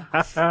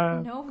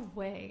 No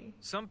way.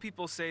 Some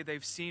people say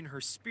they've seen her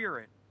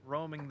spirit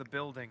roaming the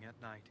building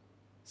at night.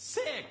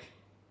 Sick!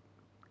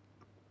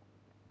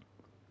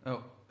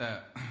 Oh,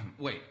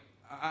 wait.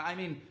 I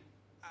mean,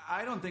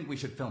 I don't think we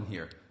should film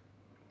here.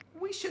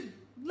 We should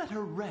let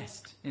her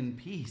rest in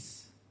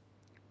peace.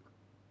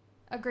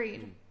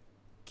 Agreed.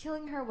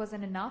 Killing her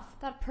wasn't enough.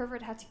 That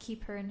pervert had to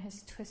keep her in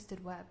his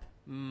twisted web.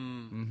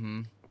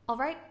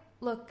 Alright,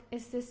 look,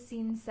 is this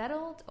scene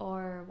settled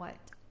or what?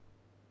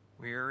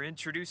 We're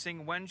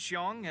introducing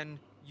Wenxiong and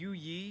Yu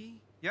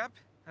Yi. Yep,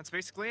 that's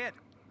basically it.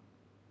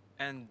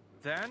 And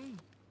then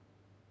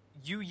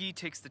Yu Yi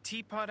takes the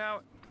teapot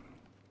out,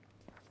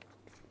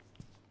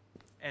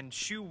 and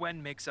Shu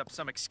Wen makes up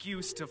some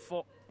excuse to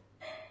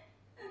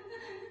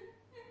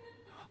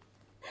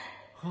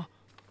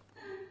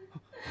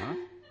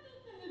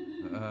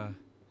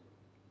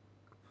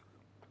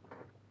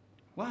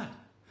What?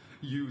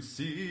 You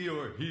see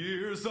or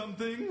hear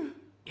something?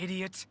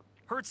 Idiot.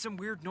 Heard some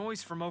weird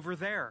noise from over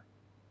there.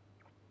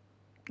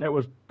 It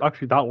was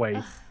actually that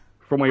way.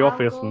 From where you're I'll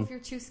go facing. if you're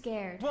too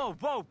scared. Whoa,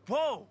 whoa,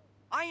 whoa!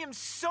 I am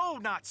so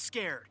not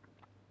scared.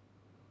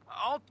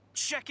 I'll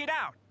check it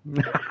out.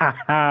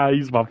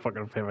 He's my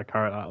fucking favorite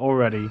character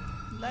already.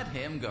 Let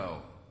him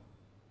go.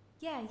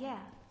 Yeah.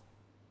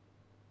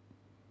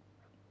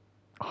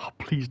 Oh,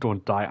 please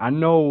don't die. I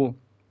know.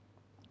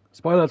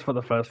 Spoilers for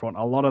the first one.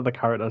 A lot of the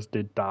characters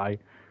did die.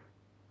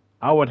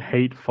 I would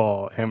hate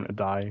for him to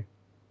die.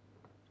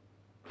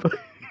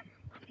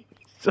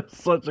 He's just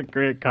such a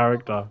great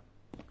character.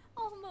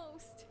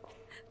 Almost.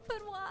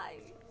 But why?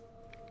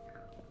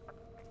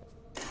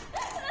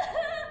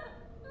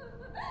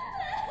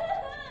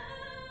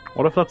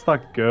 What if that's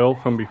that girl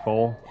from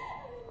before?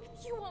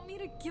 You want me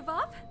to give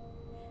up?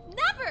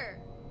 Never!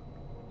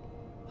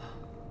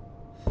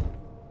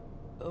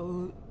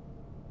 Oh.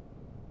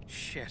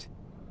 Shit.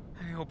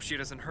 I hope she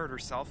doesn't hurt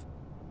herself.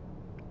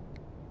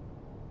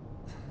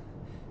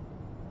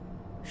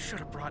 Should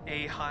have brought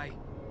A high.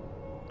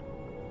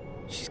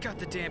 She's got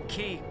the damn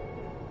key.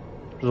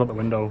 She's out the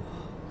window.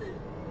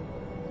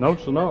 No,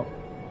 she's not.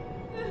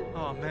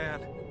 Oh man.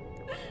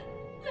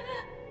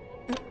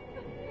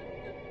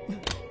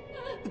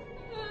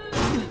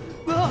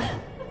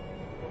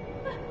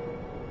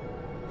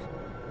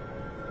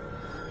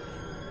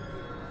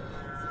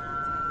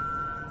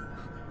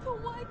 But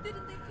why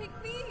didn't they pick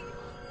me?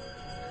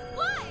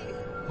 Why?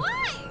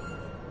 Why?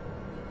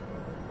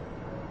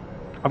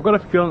 I've got a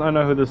feeling I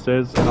know who this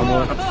is, and I'm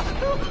like...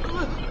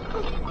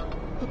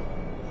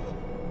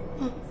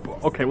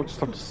 Okay, we'll just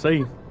have to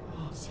see.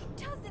 She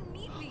doesn't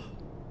need me.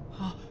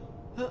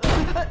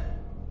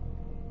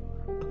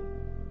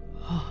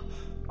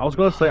 I was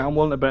gonna say I'm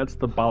willing to bet it's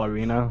the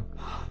ballerina.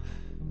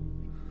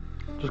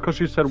 Just because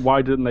she said,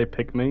 why didn't they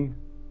pick me?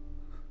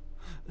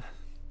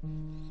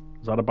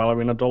 Is that a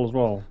ballerina doll as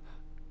well?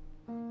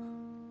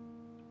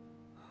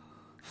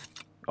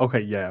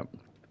 Okay, yeah.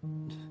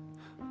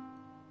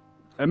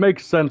 It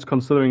makes sense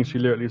considering she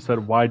literally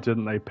said, why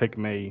didn't they pick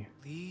me?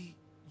 Lee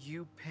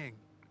Yu Ping.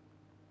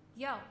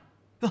 Yo,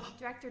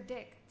 Director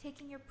Dick,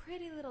 taking your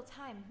pretty little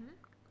time,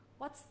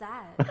 What's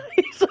that?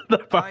 He's in the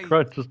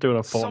background just doing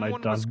a Fortnite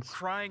Someone dance. was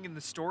crying in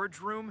the storage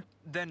room,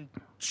 then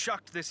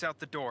chucked this out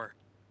the door.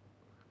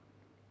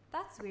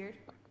 That's weird.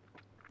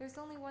 There's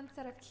only one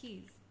set of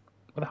keys.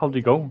 Where the hell did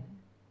he go?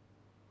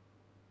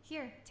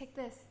 Here, take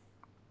this.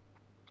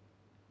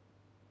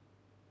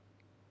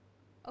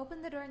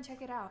 Open the door and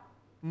check it out.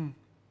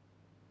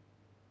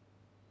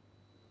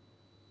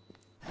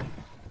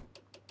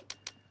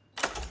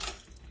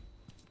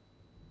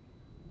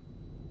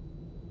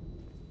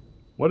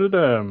 Where did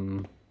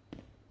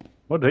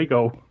he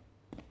go?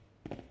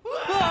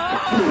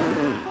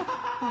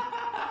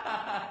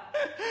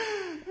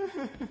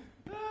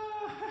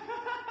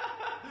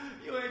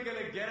 You ain't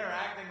gonna get her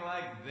acting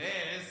like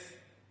this.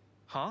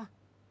 Huh?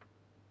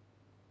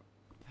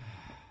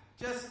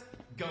 Just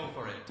go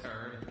for it,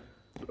 turd.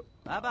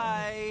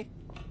 Bye-bye.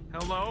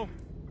 Hello?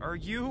 Are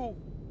you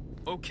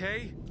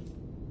okay?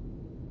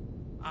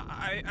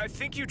 I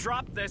think you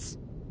dropped this.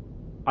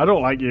 I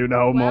don't like you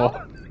no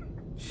more.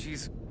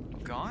 She's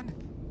gone?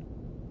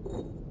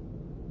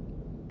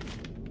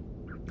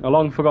 A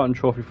long forgotten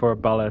trophy for a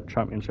ballet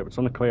championship. It's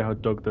unclear how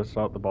dug this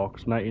out the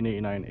box.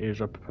 1989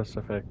 Asia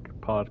Pacific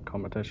Palette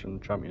Competition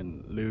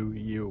champion Liu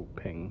Yu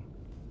Ping.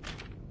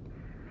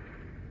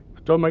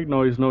 Don't make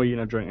noise, no eating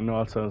or drinking, no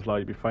outside loud.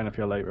 You'll be fine if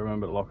you're late.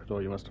 Remember to lock the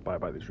door, you must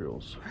abide by these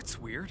rules. That's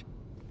weird.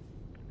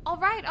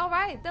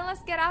 Alright, then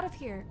let's get out of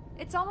here.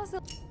 It's almost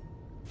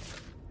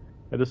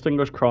A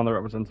distinguished crown that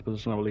represents the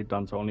position of a lead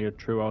dancer. Only a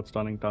true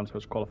outstanding dancer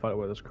is qualified to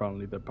wear this crown and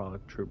lead the ballet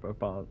troupe of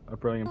ballet. A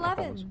brilliant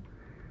performance. 11.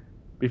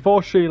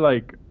 Before she,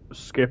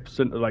 skips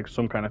into,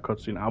 some kind of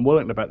cutscene, I'm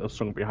willing to bet there's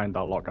something behind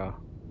that locker.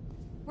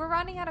 We're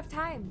running out of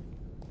time.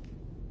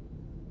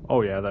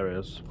 Oh yeah, there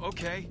is.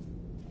 Okay.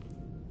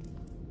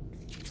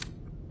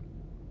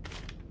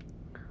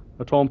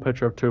 A torn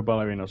picture of two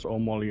ballerinas.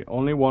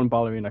 Only one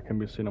ballerina can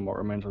be seen on what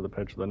remains of the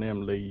picture. The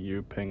name Li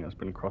Yu Ping has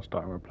been crossed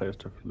out and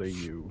replaced with Li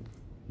Yu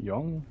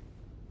Yong.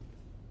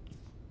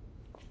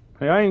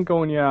 Hey, I ain't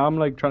going yet. I'm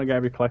trying to get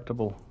every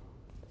collectible.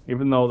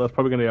 Even though there's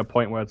probably gonna be a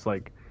point where it's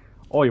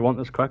oh, you want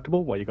this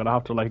collectible? Well, you're gonna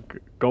have to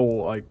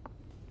go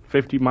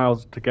 50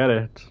 miles to get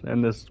it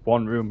in this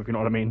one room, if you know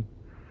what I mean.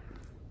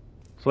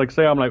 So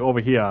say I'm over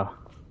here,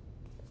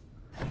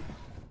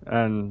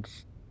 and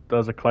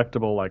there's a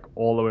collectible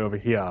all the way over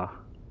here,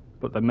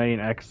 but the main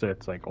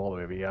exit's all the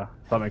way over here.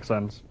 If that makes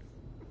sense.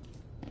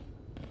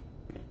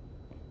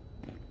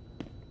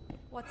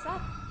 What's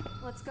up?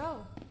 Let's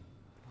go.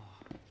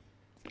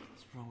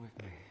 What's wrong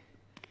with me?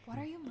 What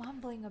are you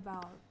mumbling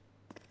about?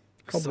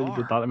 Can't believe you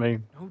did that to me.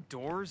 No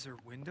doors or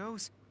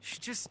windows? She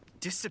just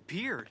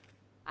disappeared.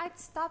 I'd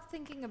stop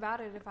thinking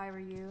about it if I were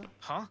you.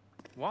 Huh?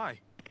 Why?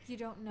 You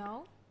don't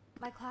know?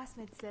 My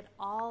classmates said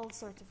all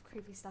sorts of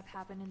creepy stuff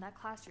happened in that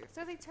classroom,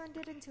 so they turned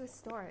it into a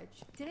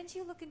storage. Didn't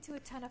you look into a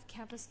ton of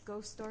campus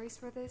ghost stories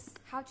for this?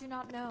 How'd you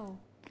not know?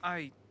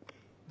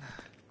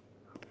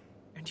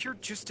 And you're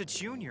just a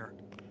junior.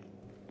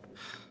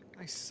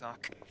 I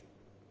suck.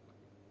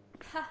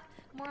 Ha,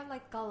 more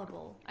like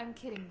gullible. I'm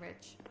kidding,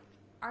 Rich.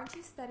 Aren't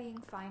you studying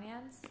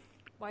finance?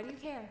 Why do you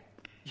care?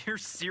 You're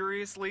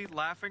seriously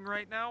laughing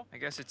right now? I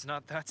guess it's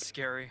not that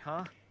scary,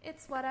 huh?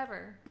 It's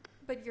whatever.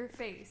 But your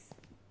face.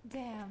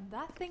 Damn,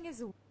 that thing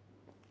is...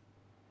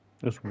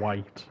 It's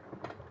white.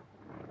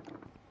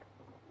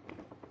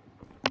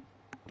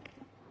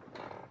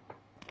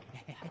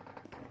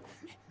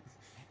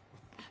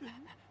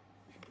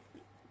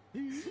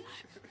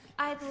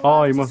 I'd Oh,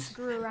 love you to must-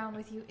 screw around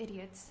with you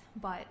idiots,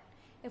 but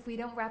if we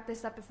don't wrap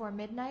this up before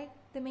midnight,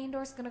 the main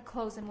door's gonna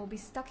close and we'll be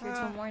stuck here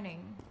till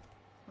morning.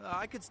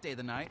 I could stay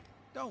the night.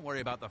 Don't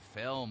worry about the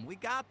film. We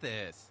got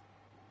this.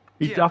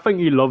 Yeah, I think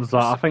he loves that.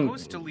 We're I think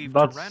supposed to leave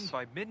that's... Duran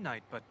by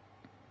midnight, but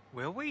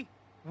will we?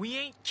 We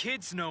ain't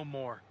kids no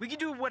more. We can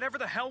do whatever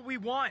the hell we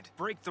want.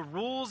 Break the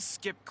rules,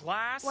 skip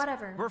class.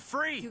 Whatever. We're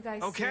free. You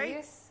guys okay?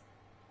 serious?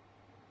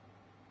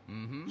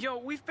 Mm-hmm. Yo,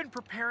 we've been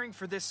preparing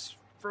for this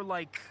for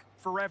like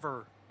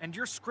forever, and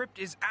your script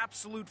is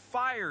absolute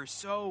fire,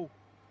 so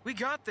we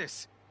got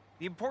this.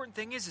 The important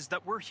thing is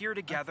that we're here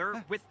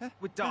together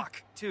with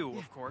Doc too,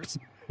 of course.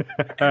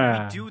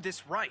 And we do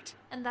this right.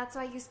 And that's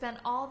why you spent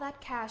all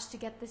that cash to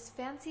get this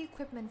fancy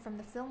equipment from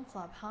the film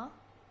club, huh?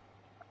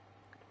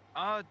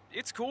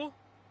 It's cool.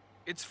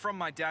 It's from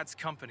my dad's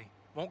company.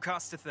 Won't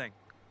cost a thing.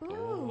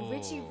 Ooh,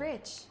 Richie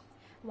Rich.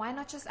 Why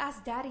not just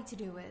ask Daddy to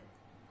do it?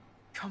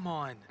 Come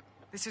on.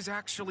 This is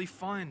actually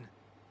fun.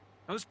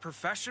 Those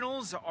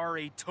professionals are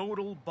a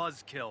total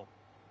buzzkill.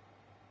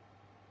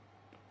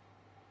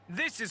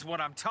 This is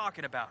what I'm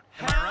talking about.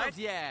 Am I right? Hells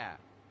yeah.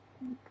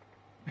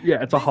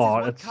 Yeah, it's a This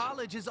heart. is what It's...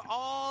 college is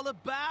all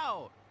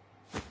about.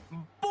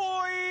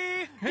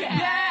 Boy!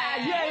 Yeah,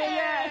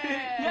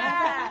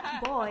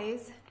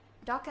 boys.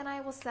 Doc and I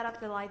will set up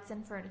the lights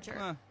and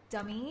furniture.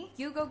 Dummy,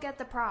 you go get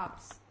the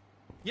props.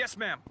 Yes,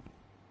 ma'am.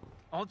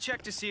 I'll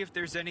check to see if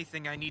there's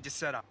anything I need to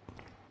set up.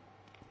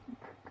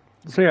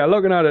 So yeah,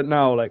 looking at it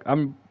now, like,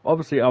 I'm...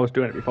 Obviously, I was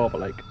doing it before, but,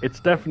 like, it's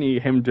definitely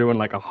him doing,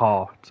 like, a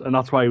heart. And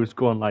that's why he was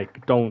going,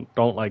 like, don't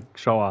like,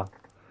 show her.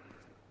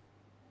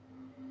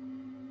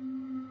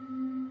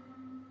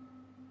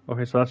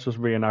 Okay, so that's just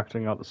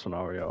reenacting out the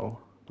scenario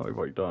that we've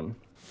already done.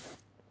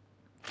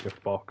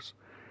 Gift box.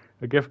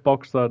 A gift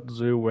box that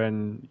Zhu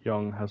Wen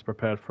Young has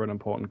prepared for an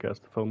important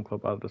guest. The film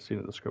club added a scene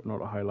at the script note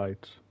to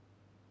highlight.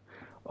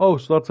 Oh,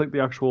 so that's like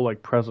the actual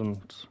like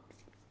present.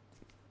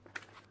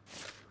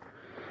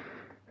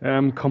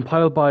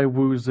 Compiled by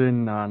Wu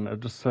Xinnan, a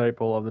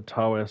disciple of the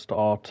Taoist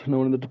art,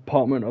 known in the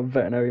Department of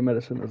Veterinary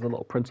Medicine as the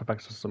Little Prince of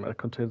Exorcism. It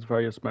contains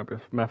various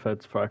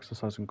methods for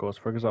exorcising ghosts.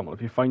 For example, if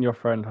you find your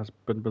friend has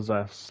been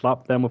possessed,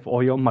 slap them with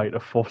all your might to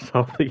force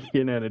out the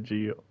yin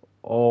energy,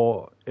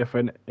 or if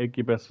an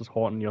incubus is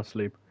haunting your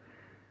sleep,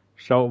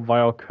 shout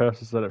vile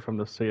curses at it from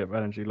the sea of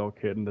energy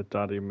located in the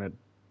Daddy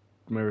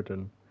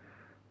Mirrodin.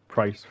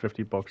 Price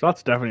 $50.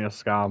 That's definitely a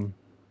scam.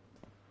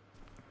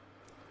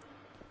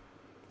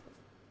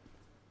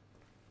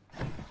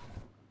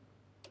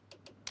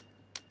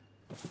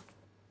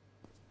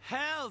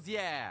 Hells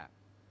yeah.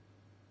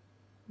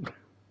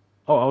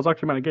 Oh, I was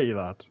actually meant to get you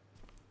that.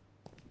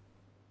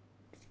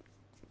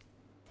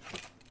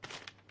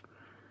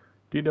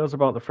 Details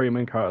about the three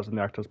main characters and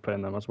the actors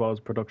playing them, as well as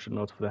production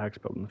notes for the Hex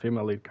building. The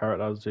female lead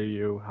character,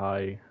 Ziyu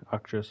Hai,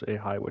 actress A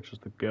Hai, which is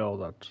the girl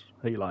that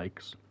he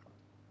likes.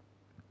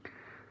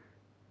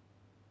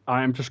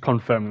 I am just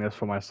confirming this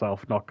for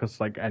myself, not because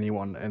like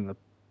anyone in the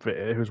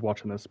who's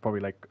watching this probably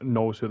like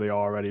knows who they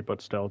are already,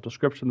 but still.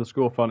 Description: the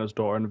school found his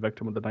daughter and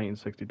victim of the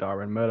 1960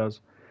 Darwin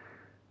murders.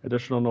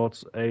 Additional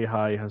notes: A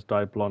Hai has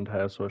dyed blonde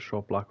hair, so a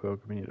short black wig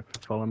will be needed for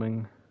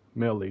filming.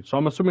 Male lead. So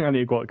I'm assuming I need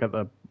to go to get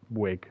the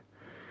wig.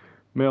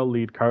 Male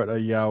lead character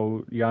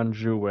Yan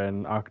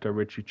Zhuwen, actor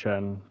Richie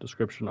Chen.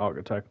 Description: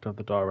 architect of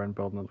the Darwin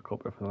building and the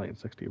culprit for the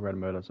 1960 Red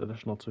murders.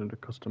 Additional to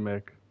custom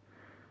make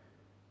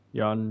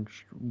Yan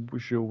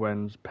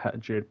Zhuwen's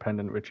jade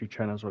pendant. Richie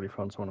Chen has already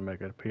found someone to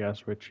make it.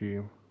 P.S. Richie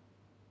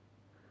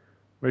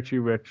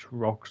Rich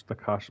rocks the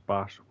cash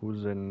bash.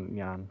 Who's in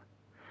Yan?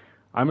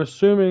 I'm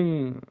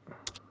assuming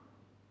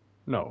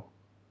no.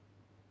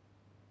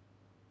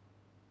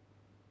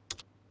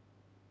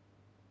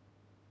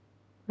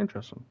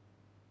 Interesting.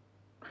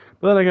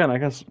 But then again, I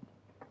guess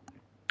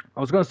I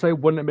was going to say,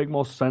 wouldn't it make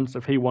more sense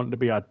if he wanted to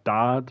be a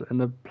dad in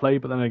the play?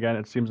 But then again,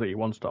 it seems like he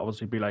wants to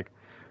obviously be like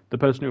the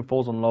person who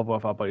falls in love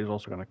with her, but he's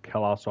also going to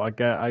kill her. So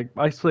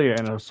I see it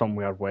in some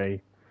weird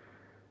way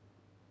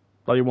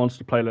that he wants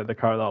to play like the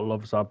character that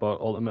loves her,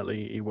 but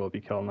ultimately he will be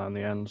killing her in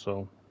the end.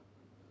 So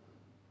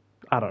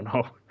I don't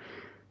know.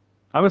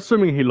 I'm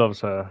assuming he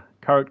loves her.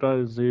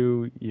 Character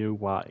Zhu Yu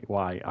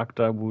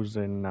actor Wu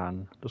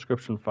Xinnan.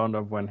 Description: founder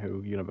of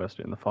Wenhu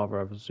University and the father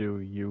of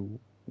Zhu Yu.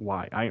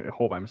 I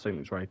hope I'm saying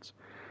these right.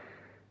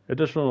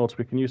 Additional notes: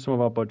 we can use some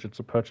of our budget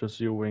to purchase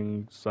Yu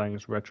Wing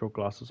Zhang's retro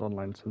glasses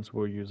online since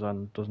Wu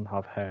Yuzhan doesn't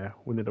have hair.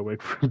 We need a wig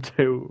for him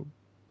too.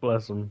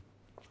 Bless him.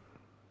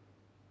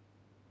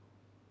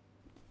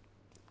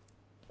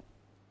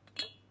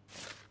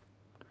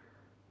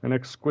 An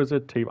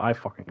exquisite tea. I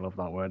fucking love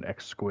that word,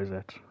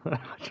 exquisite. I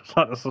just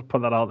had to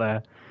put that out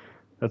there.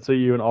 That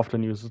Ziyu and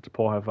often uses to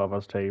pour her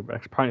father's tea.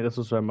 Apparently, this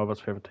is her mother's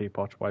favorite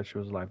teapot while she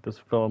was alive. This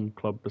film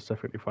club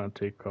specifically found a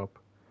teacup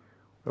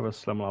with a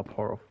similar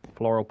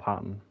floral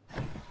pattern.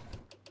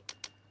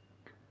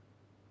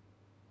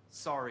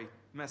 Sorry,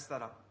 messed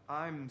that up.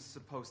 I'm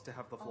supposed to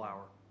have the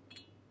flower.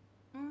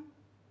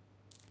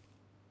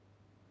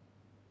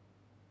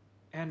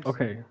 And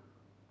Okay.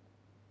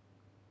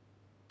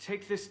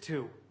 take this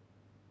too.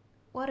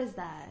 What is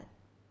that?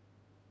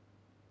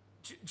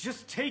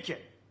 Just take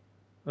it.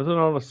 Is it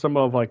not a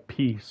symbol of like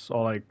peace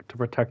or like to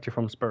protect you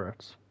from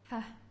spirits?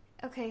 Huh.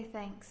 Okay,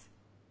 thanks.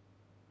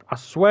 I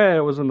swear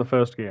it was in the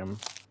first game.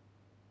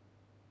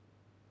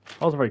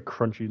 That was a very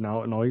crunchy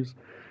noise.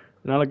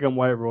 In Elegant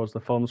White Rose, the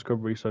film's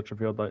good research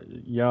revealed that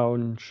Yao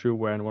and Shu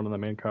Wen, one of the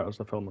main characters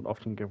of the film, would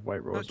often give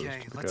white roses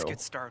Okay, to the let's girl.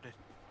 get started.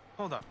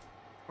 Hold up.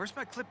 Where's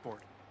my clipboard?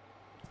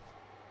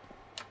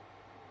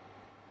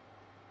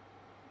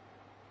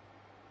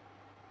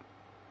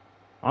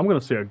 I'm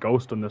gonna see a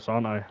ghost in this,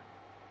 aren't I?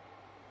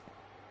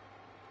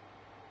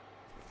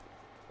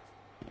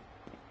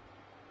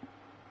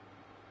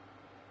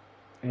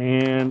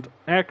 And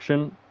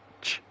action.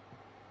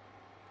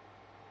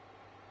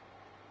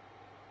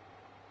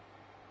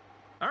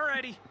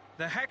 Alrighty,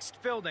 the Hexed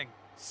Building,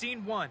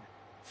 Scene 1.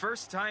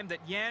 First time that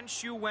Yan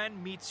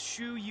Shu-wen meets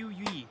Shu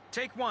Yu-yi.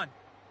 Take 1.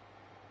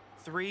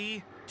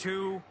 3,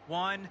 2,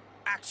 1,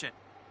 action.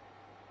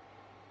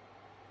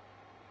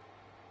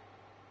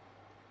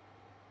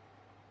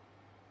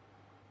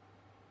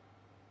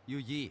 Yu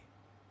Yi.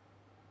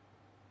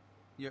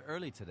 You're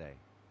early today.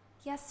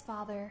 Yes,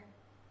 Father.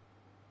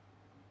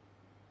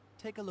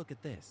 Take a look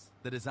at this.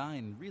 The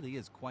design really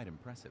is quite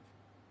impressive.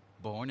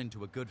 Born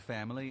into a good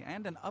family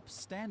and an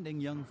upstanding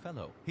young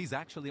fellow. He's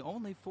actually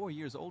only 4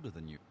 years older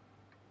than you.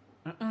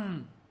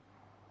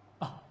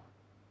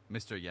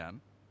 Mr.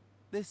 Yan,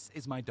 this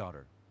is my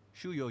daughter,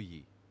 Shu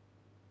Yo-yi.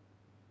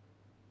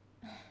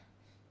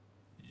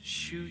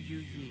 Shu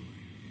Yu-yi.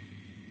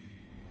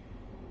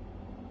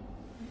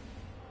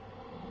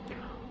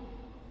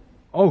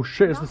 Oh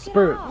shit, it's the Knock it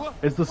spirit.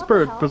 off. It's the What the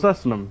spirit hell?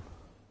 possessing him.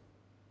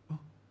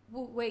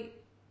 Wait,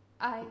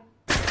 I...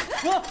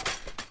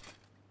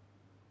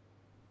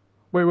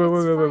 Wait,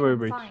 It's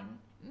wait. fine.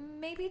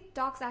 Maybe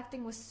Doc's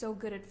acting was so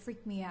good it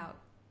freaked me out.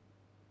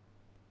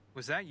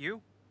 Was that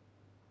you?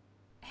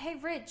 Hey,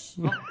 Rich,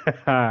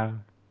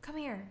 come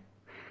here.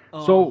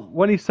 So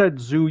when he said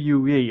Zhu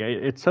Yu-yi,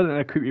 it said it in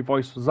a creepy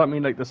voice. Does that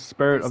mean like the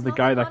spirit There's of the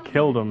guy nothing that on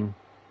killed here. him?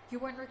 You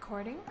weren't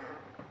recording?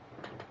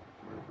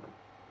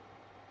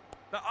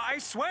 I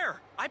swear,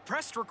 I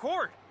pressed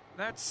record.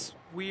 That's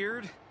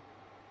weird.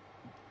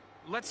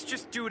 Let's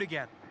just do it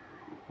again.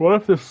 What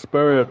if the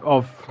spirit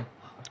of...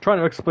 Trying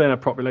to explain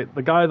it properly. Like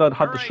the guy that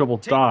had the Alright, shovel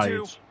take died.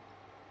 2.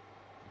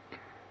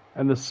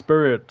 And the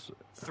spirit...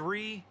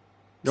 3,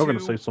 You're 2, going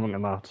to say something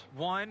in that.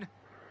 1,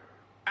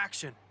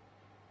 action.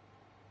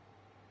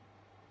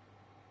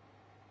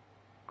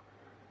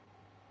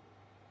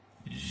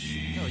 No,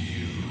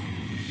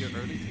 you're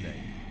early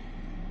today.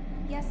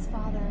 Yes,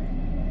 Father.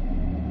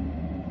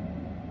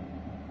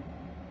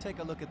 Take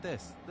a look at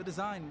this. The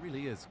design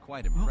really is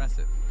quite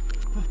impressive.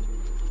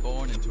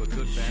 Born into a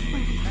good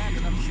family and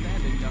an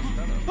upstanding young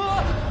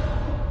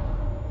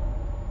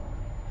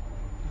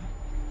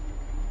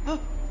fellow.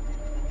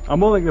 I'm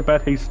willing to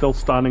bet he's still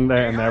standing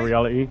there in their Hi,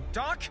 reality.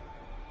 Doc?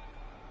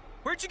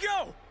 Where'd you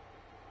go?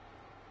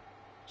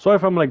 Sorry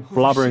if I'm like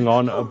blabbering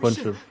on a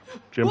bunch of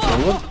Jim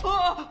Sullivan.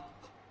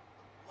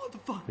 What the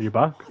fuck? Are you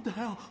back? What the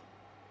hell?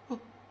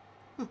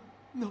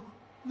 No.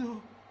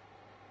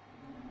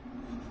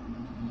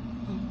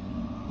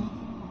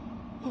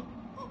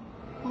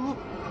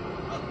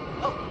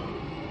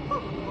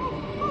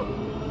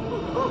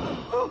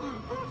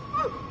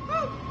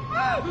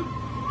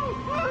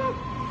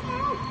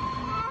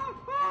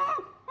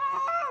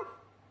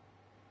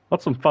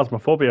 That's some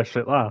Phasmophobia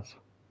shit, that.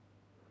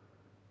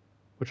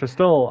 Which I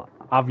still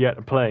have yet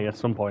to play at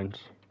some point.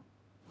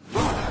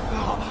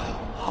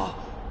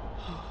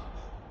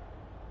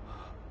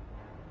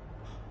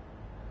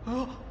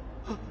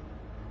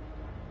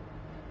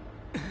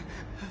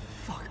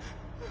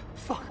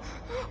 Fuck.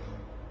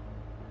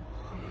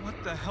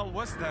 What the hell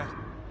was that?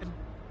 And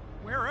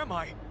where am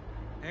I?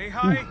 Hey,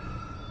 hi.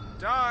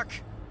 Doc.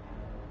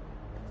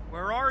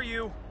 Where are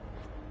you?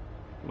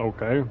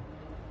 Okay.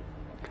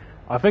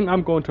 I think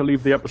I'm going to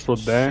leave the episode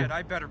there. Shit,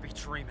 I better be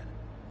dreaming.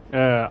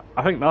 I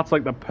think that's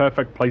like the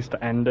perfect place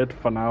to end it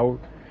for now.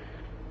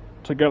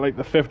 To get like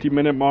the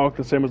 50-minute mark,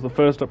 the same as the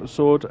first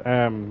episode.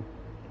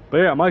 But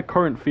yeah, my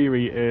current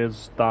theory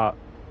is that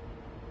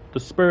the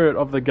spirit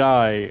of the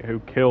guy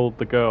who killed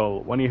the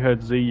girl, when he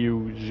heard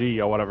ZUG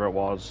or whatever it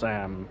was,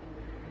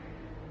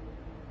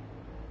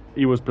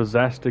 he was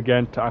possessed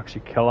again to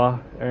actually kill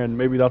her, and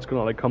maybe that's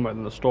gonna like come out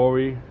in the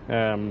story.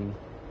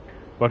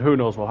 But who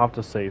knows? We'll have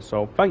to see.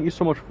 So thank you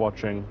so much for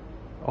watching.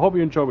 I hope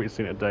you enjoyed what you've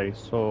seen today.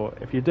 So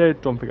if you did,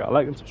 don't forget to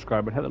like and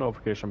subscribe and hit the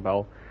notification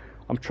bell.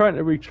 I'm trying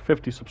to reach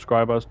 50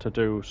 subscribers to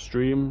do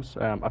streams.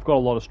 I've got a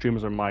lot of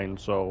streamers in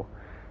mind, so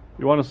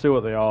you want to see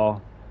what they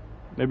are,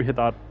 maybe hit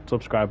that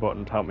subscribe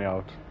button to help me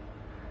out.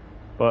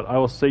 But I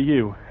will see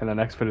you in the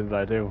next video that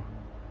I do.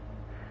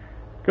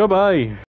 Goodbye!